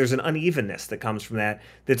 it's like there's an unevenness that comes from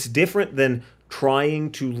that's different than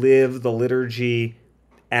trying to live the liturgy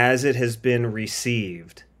as it has been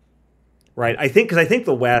received, right? I think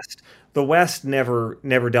the West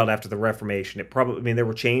never dealt after the Reformation. There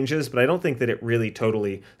were changes, but I don't think that it really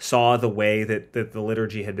totally saw the way that the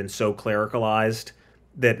liturgy had been so clericalized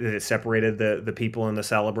that it separated the people and the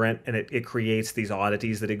celebrant, and it creates these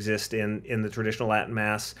oddities that exist in the traditional Latin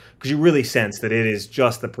Mass, because you really sense that it is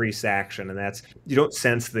just the priest's action, and that's, you don't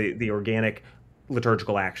sense the organic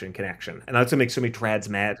liturgical action connection. And that's what makes so many trads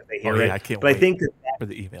mad that they hear it. I can't but I wait think that for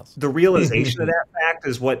the emails. the realization of that fact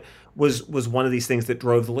is what was one of these things that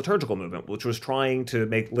drove the liturgical movement, which was trying to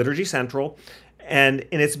make liturgy central, and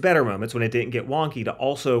in its better moments when it didn't get wonky, to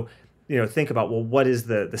also think about, well, what is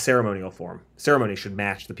the ceremonial form? Ceremony should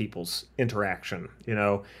match the people's interaction.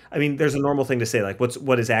 I mean, there's a normal thing to say, like,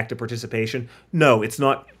 what is active participation? No, it's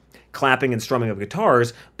not clapping and strumming of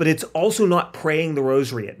guitars, but it's also not praying the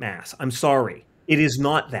rosary at Mass. I'm sorry. It is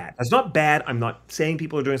not that. That's not bad. I'm not saying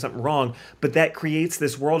people are doing something wrong, but that creates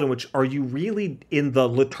this world in which, are you really in the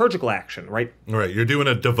liturgical action, right? Right. You're doing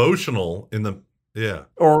a devotional in the, yeah.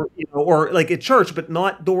 Or like at church, but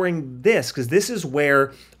not during this, because this is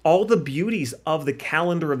where all the beauties of the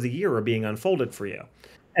calendar of the year are being unfolded for you.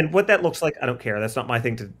 And what that looks like, I don't care. That's not my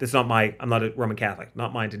thing I'm not a Roman Catholic,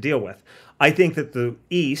 not mine to deal with. I think that the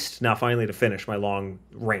East, now finally to finish my long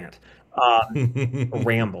rant,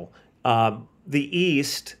 ramble, the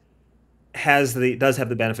East does have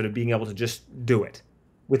the benefit of being able to just do it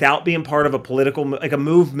without being part of a political, like a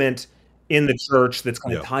movement in the church that's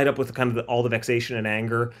kind of tied up with kind of all the vexation and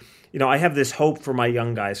anger. I have this hope for my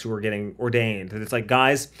young guys who are getting ordained, that it's like,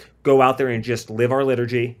 guys, go out there and just live our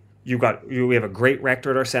liturgy. We have a great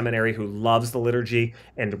rector at our seminary who loves the liturgy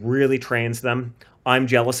and really trains them. I'm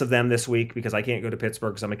jealous of them this week because I can't go to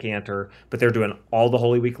Pittsburgh because I'm a cantor, but they're doing all the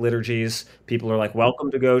Holy Week liturgies. People are like,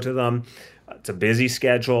 welcome to go to them. It's a busy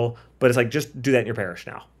schedule, but it's like, just do that in your parish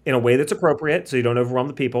now in a way that's appropriate, so you don't overwhelm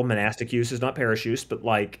the people. Monastic use is not parish use, but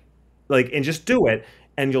and just do it,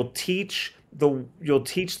 and you'll teach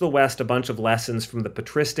the West a bunch of lessons from the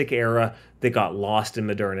patristic era that got lost in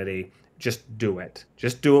modernity. Just do it.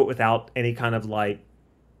 Just do it without any kind of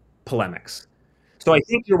polemics. So I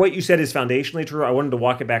think what you said is foundationally true. I wanted to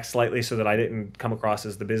walk it back slightly so that I didn't come across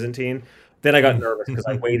as the Byzantine. Then I got nervous because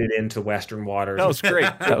I waded into Western waters. That was great.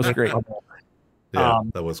 That was great.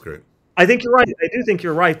 That was great. I think you're right. I do think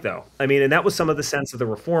you're right, though. I mean, and that was some of the sense of the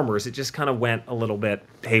reformers. It just kind of went a little bit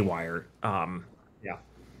haywire.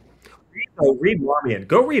 Read Marmion.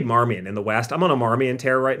 Go read Marmion in the West. I'm on a Marmion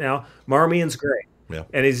tear right now. Marmion's great. Yeah.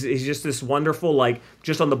 And he's just this wonderful,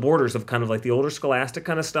 just on the borders of kind of like the older scholastic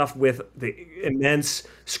kind of stuff with the immense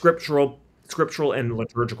scriptural and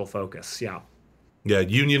liturgical focus. Yeah. Yeah.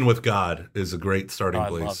 Union with God is a great starting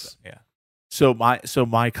place. Love that. Yeah. So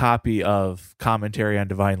my copy of Commentary on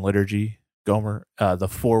Divine Liturgy, Gomer, the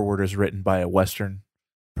foreword is written by a Western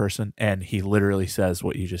person, and he literally says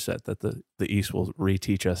what you just said, that the East will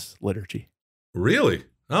reteach us liturgy. Really?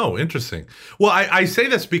 Oh, interesting. Well, I say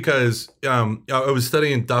this because I was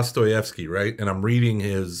studying Dostoevsky, right? And I'm reading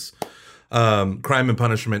his Crime and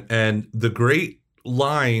Punishment. And the great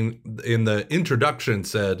line in the introduction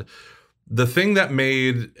said, the thing that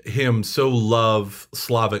made him so love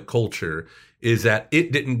Slavic culture is that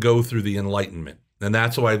it didn't go through the Enlightenment. And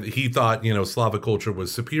that's why he thought, Slavic culture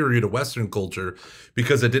was superior to Western culture,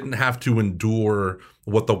 because it didn't have to endure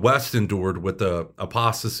what the West endured with the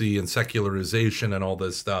apostasy and secularization and all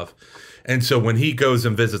this stuff. And so when he goes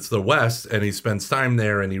and visits the West and he spends time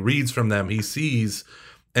there and he reads from them, he sees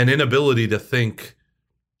an inability to think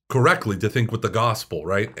correctly, to think with the gospel,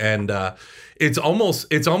 right? And it's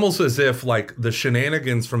almost as if the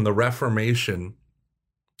shenanigans from the Reformation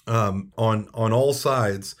on all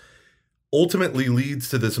sides ultimately leads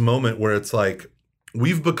to this moment where it's like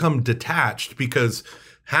we've become detached, because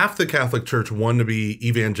half the Catholic Church want to be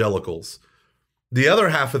evangelicals. The other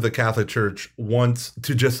half of the Catholic Church wants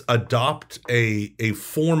to just adopt a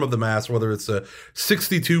form of the Mass, whether it's a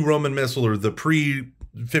 62 Roman Missal or the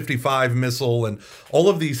pre-55 Missal and all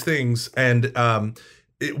of these things. And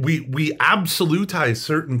we absolutize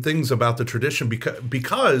certain things about the tradition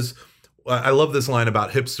because I love this line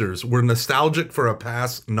about hipsters. We're nostalgic for a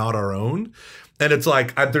past not our own. And it's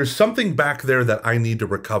like, there's something back there that I need to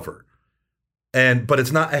recover. But it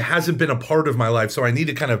hasn't been a part of my life. So I need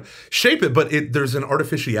to kind of shape it, but there's an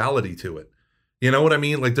artificiality to it. You know what I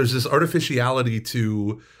mean? There's this artificiality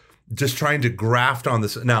to just trying to graft on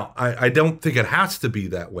this. Now, I don't think it has to be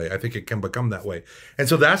that way. I think it can become that way. And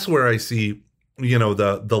so that's where I see,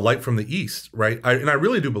 the light from the East, right? And I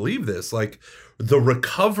really do believe this, the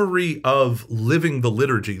recovery of living the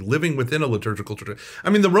liturgy, living within a liturgical tradition. I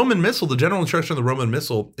mean, the Roman Missal, the general instruction of the Roman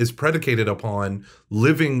Missal is predicated upon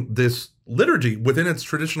living this liturgy within its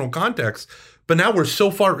traditional context. But now we're so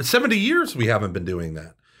far, 70 years we haven't been doing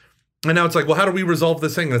that. And now it's like, well, how do we resolve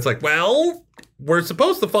this thing? And it's like, well, we're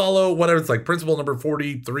supposed to follow whatever it's like principle number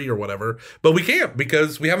 43 or whatever, but we can't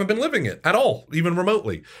because we haven't been living it at all, even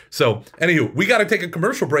remotely. So anywho, we got to take a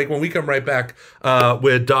commercial break. When we come right back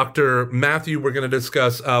with Dr. Matthew, we're going to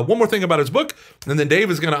discuss one more thing about his book, and then Dave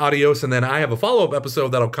is going to adios, and then I have a follow-up episode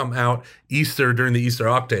that'll come out Easter during the Easter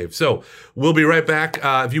octave. So we'll be right back.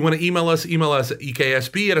 If you want to email us at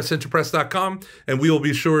eksp@ascensionpress.com, and we will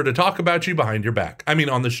be sure to talk about you behind your back. I mean,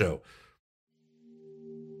 on the show.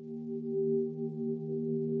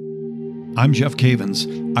 I'm Jeff Cavins.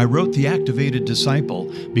 I wrote The Activated Disciple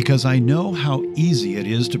because I know how easy it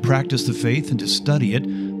is to practice the faith and to study it,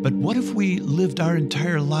 but what if we lived our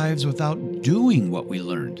entire lives without doing what we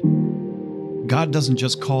learned? God doesn't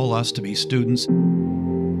just call us to be students,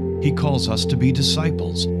 He calls us to be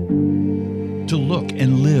disciples, to look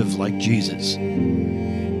and live like Jesus.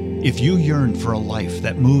 If you yearn for a life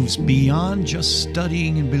that moves beyond just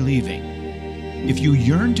studying and believing, if you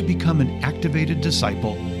yearn to become an activated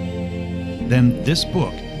disciple, then this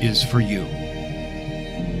book is for you.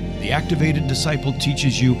 The Activated Disciple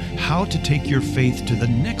teaches you how to take your faith to the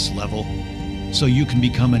next level so you can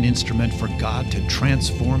become an instrument for God to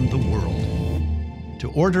transform the world.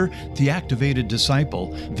 To order The Activated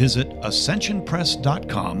Disciple, visit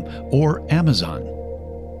ascensionpress.com or Amazon.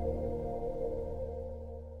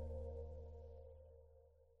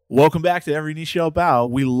 Welcome back to Every Knee Shall Bow.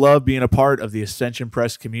 We love being a part of the Ascension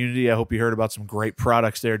Press community. I hope you heard about some great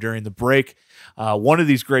products there during the break. One of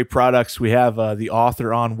these great products, we have the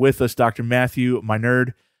author on with us, Dr. Matthew, my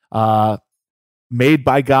nerd. Made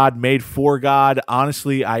by God, made for God.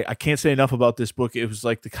 Honestly, I can't say enough about this book. It was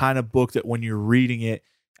like the kind of book that when you're reading it,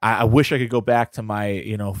 I wish I could go back to my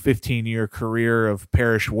 15-year career of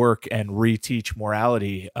parish work and reteach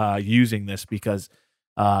morality using this, because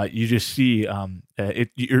you just see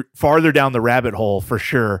you're farther down the rabbit hole for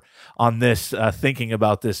sure on this, thinking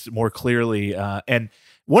about this more clearly. And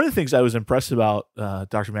one of the things I was impressed about,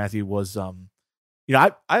 Dr. Matthew, was, I'm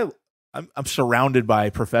surrounded by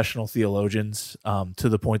professional theologians to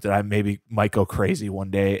the point that I maybe might go crazy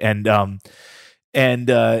one day.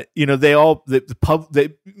 They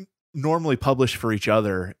normally publish for each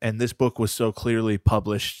other, and this book was so clearly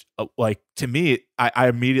published. To me, I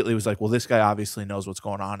immediately was like, well, this guy obviously knows what's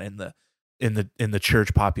going on in the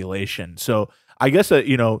church population. So I guess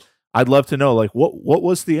I'd love to know, like, what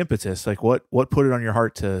was the impetus? Like, what put it on your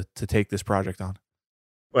heart to take this project on?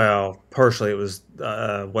 Well, partially it was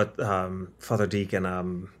Father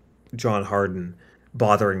Deacon John Harden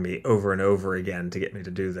bothering me over and over again to get me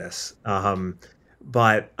to do this.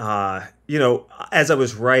 But as I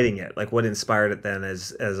was writing it, like what inspired it then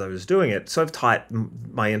as I was doing it. So I've taught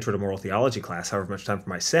my Intro to Moral Theology class, however much time for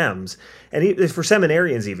my SEMs. And for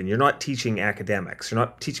seminarians even, you're not teaching academics. You're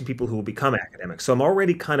not teaching people who will become academics. So I'm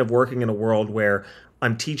already kind of working in a world where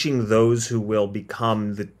I'm teaching those who will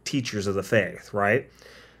become the teachers of the faith, right?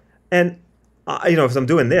 And if I'm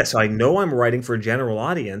doing this, I know I'm writing for a general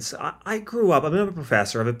audience. I grew up, I'm a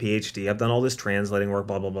professor, I have a PhD, I've done all this translating work,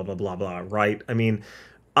 blah, blah, blah, blah, blah, blah, right? I mean,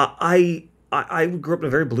 I grew up in a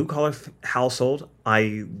very blue-collar household.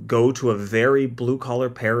 I go to a very blue-collar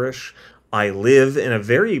parish. I live in a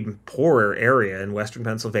very poor area in Western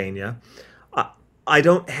Pennsylvania. I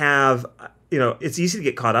don't have, it's easy to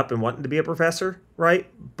get caught up in wanting to be a professor, right?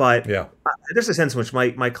 But yeah, there's a sense in which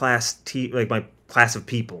my class, my class of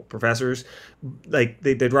people, professors, like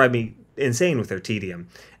they drive me insane with their tedium.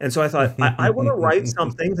 And so I thought, I want to write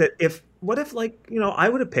something that what if I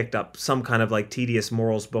would have picked up some kind of like tedious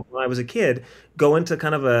morals book when I was a kid, go into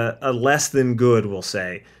kind of a less than good, we'll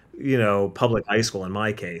say, public high school in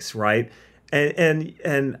my case, right? And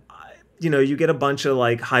you get a bunch of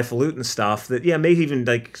like highfalutin stuff that, maybe even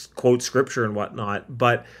like quote scripture and whatnot,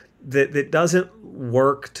 but that doesn't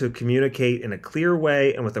work to communicate in a clear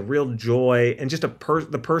way and with a real joy and just the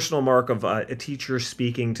personal mark of a teacher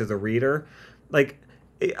speaking to the reader. Like,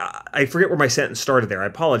 I forget where my sentence started there. I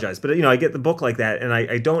apologize. But, I get the book like that, and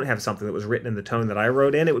I don't have something that was written in the tone that I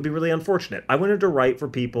wrote, and it would be really unfortunate. I wanted to write for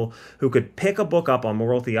people who could pick a book up on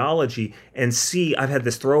moral theology and see. I've had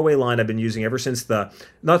this throwaway line I've been using ever since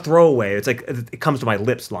not throwaway, it's like it comes to my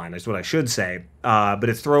lips line is what I should say, but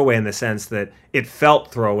it's throwaway in the sense that it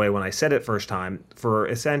felt throwaway when I said it first time for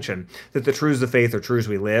Ascension, that the truths of faith are truths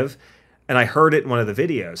we live. And I heard it in one of the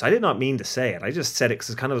videos. I did not mean to say it. I just said it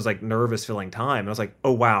because it kind of was like nervous filling time. And I was like,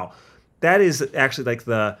 oh, wow. That is actually like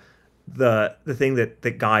the thing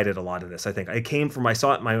that guided a lot of this, I think. I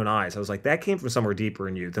saw it in my own eyes. I was like, that came from somewhere deeper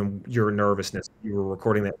in you than your nervousness. You were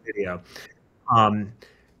recording that video. And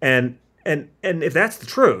if that's the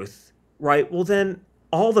truth, right, well, then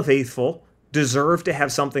all the faithful deserve to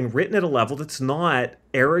have something written at a level that's not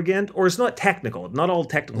arrogant, or it's not technical. Not all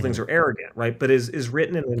technical things are arrogant, right? But is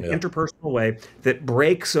written in an interpersonal way that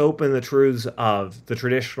breaks open the truths of the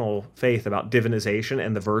traditional faith about divinization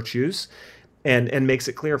and the virtues, and makes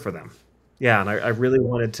it clear for them. Yeah, and I really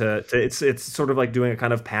wanted to it's sort of like doing a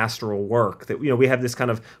kind of pastoral work that, we have this kind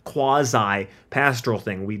of quasi pastoral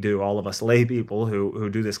thing we do, all of us lay people who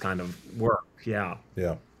do this kind of work. Yeah.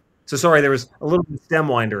 Yeah. So sorry, there was a little bit of stem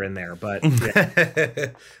winder in there, but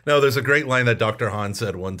yeah. No, there's a great line that Dr. Hahn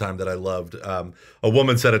said one time that I loved. A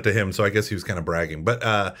woman said it to him, so I guess he was kind of bragging.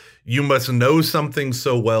 But you must know something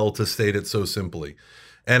so well to state it so simply.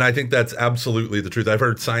 And I think that's absolutely the truth. I've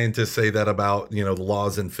heard scientists say that about, the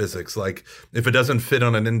laws in physics. Like, if it doesn't fit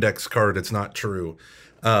on an index card, it's not true.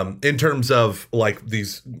 In terms of like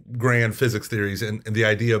these grand physics theories and the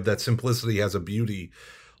idea of that simplicity has a beauty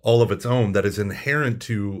all of its own that is inherent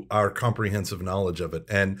to our comprehensive knowledge of it.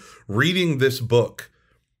 And reading this book,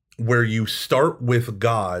 where you start with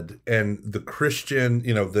God and the Christian,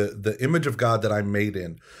 the image of God that I'm made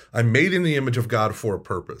in the image of God for a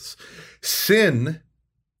purpose. Sin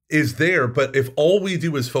is there, but if all we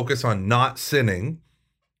do is focus on not sinning,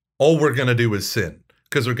 all we're going to do is sin,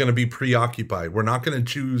 because we're going to be preoccupied. We're not going to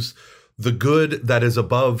choose the good that is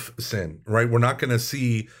above sin, right? We're not going to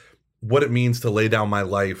see what it means to lay down my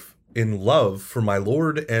life in love for my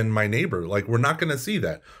Lord and my neighbor. Like, we're not going to see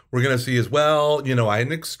that. We're going to see as, well, I had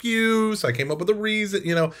an excuse, I came up with a reason,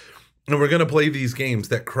 and we're going to play these games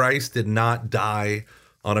that Christ did not die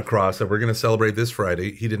on a cross, that we're going to celebrate this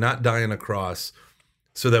Friday. He did not die on a cross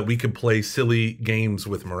so that we could play silly games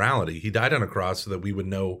with morality. He died on a cross so that we would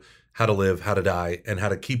know how to live, how to die, and how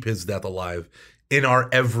to keep his death alive in our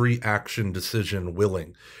every action, decision,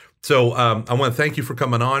 willing. So I want to thank you for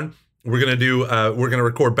coming on. We're going to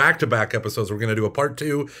record back-to-back episodes. We're going to do a part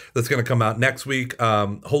 2 that's going to come out next week,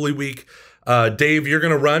 Holy Week. Dave, you're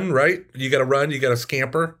going to run, right? You got to run. You got to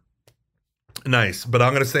scamper. Nice. But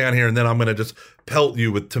I'm going to stay on here, and then I'm going to just pelt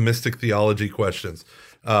you with Thomistic theology questions.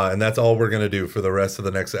 And that's all we're going to do for the rest of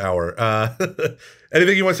the next hour.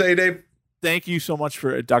 Anything you want to say, Dave? Thank you so much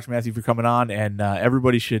for Dr. Matthew for coming on, and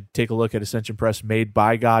everybody should take a look at Ascension Press, made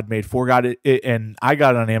by God, made for God, and I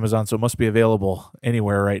got it on Amazon, so it must be available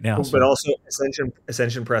anywhere right now. But also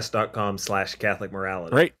ascensionpress.com/Catholic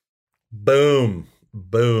morality. Right. Boom.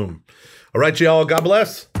 Boom. All right, y'all. God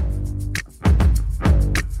bless.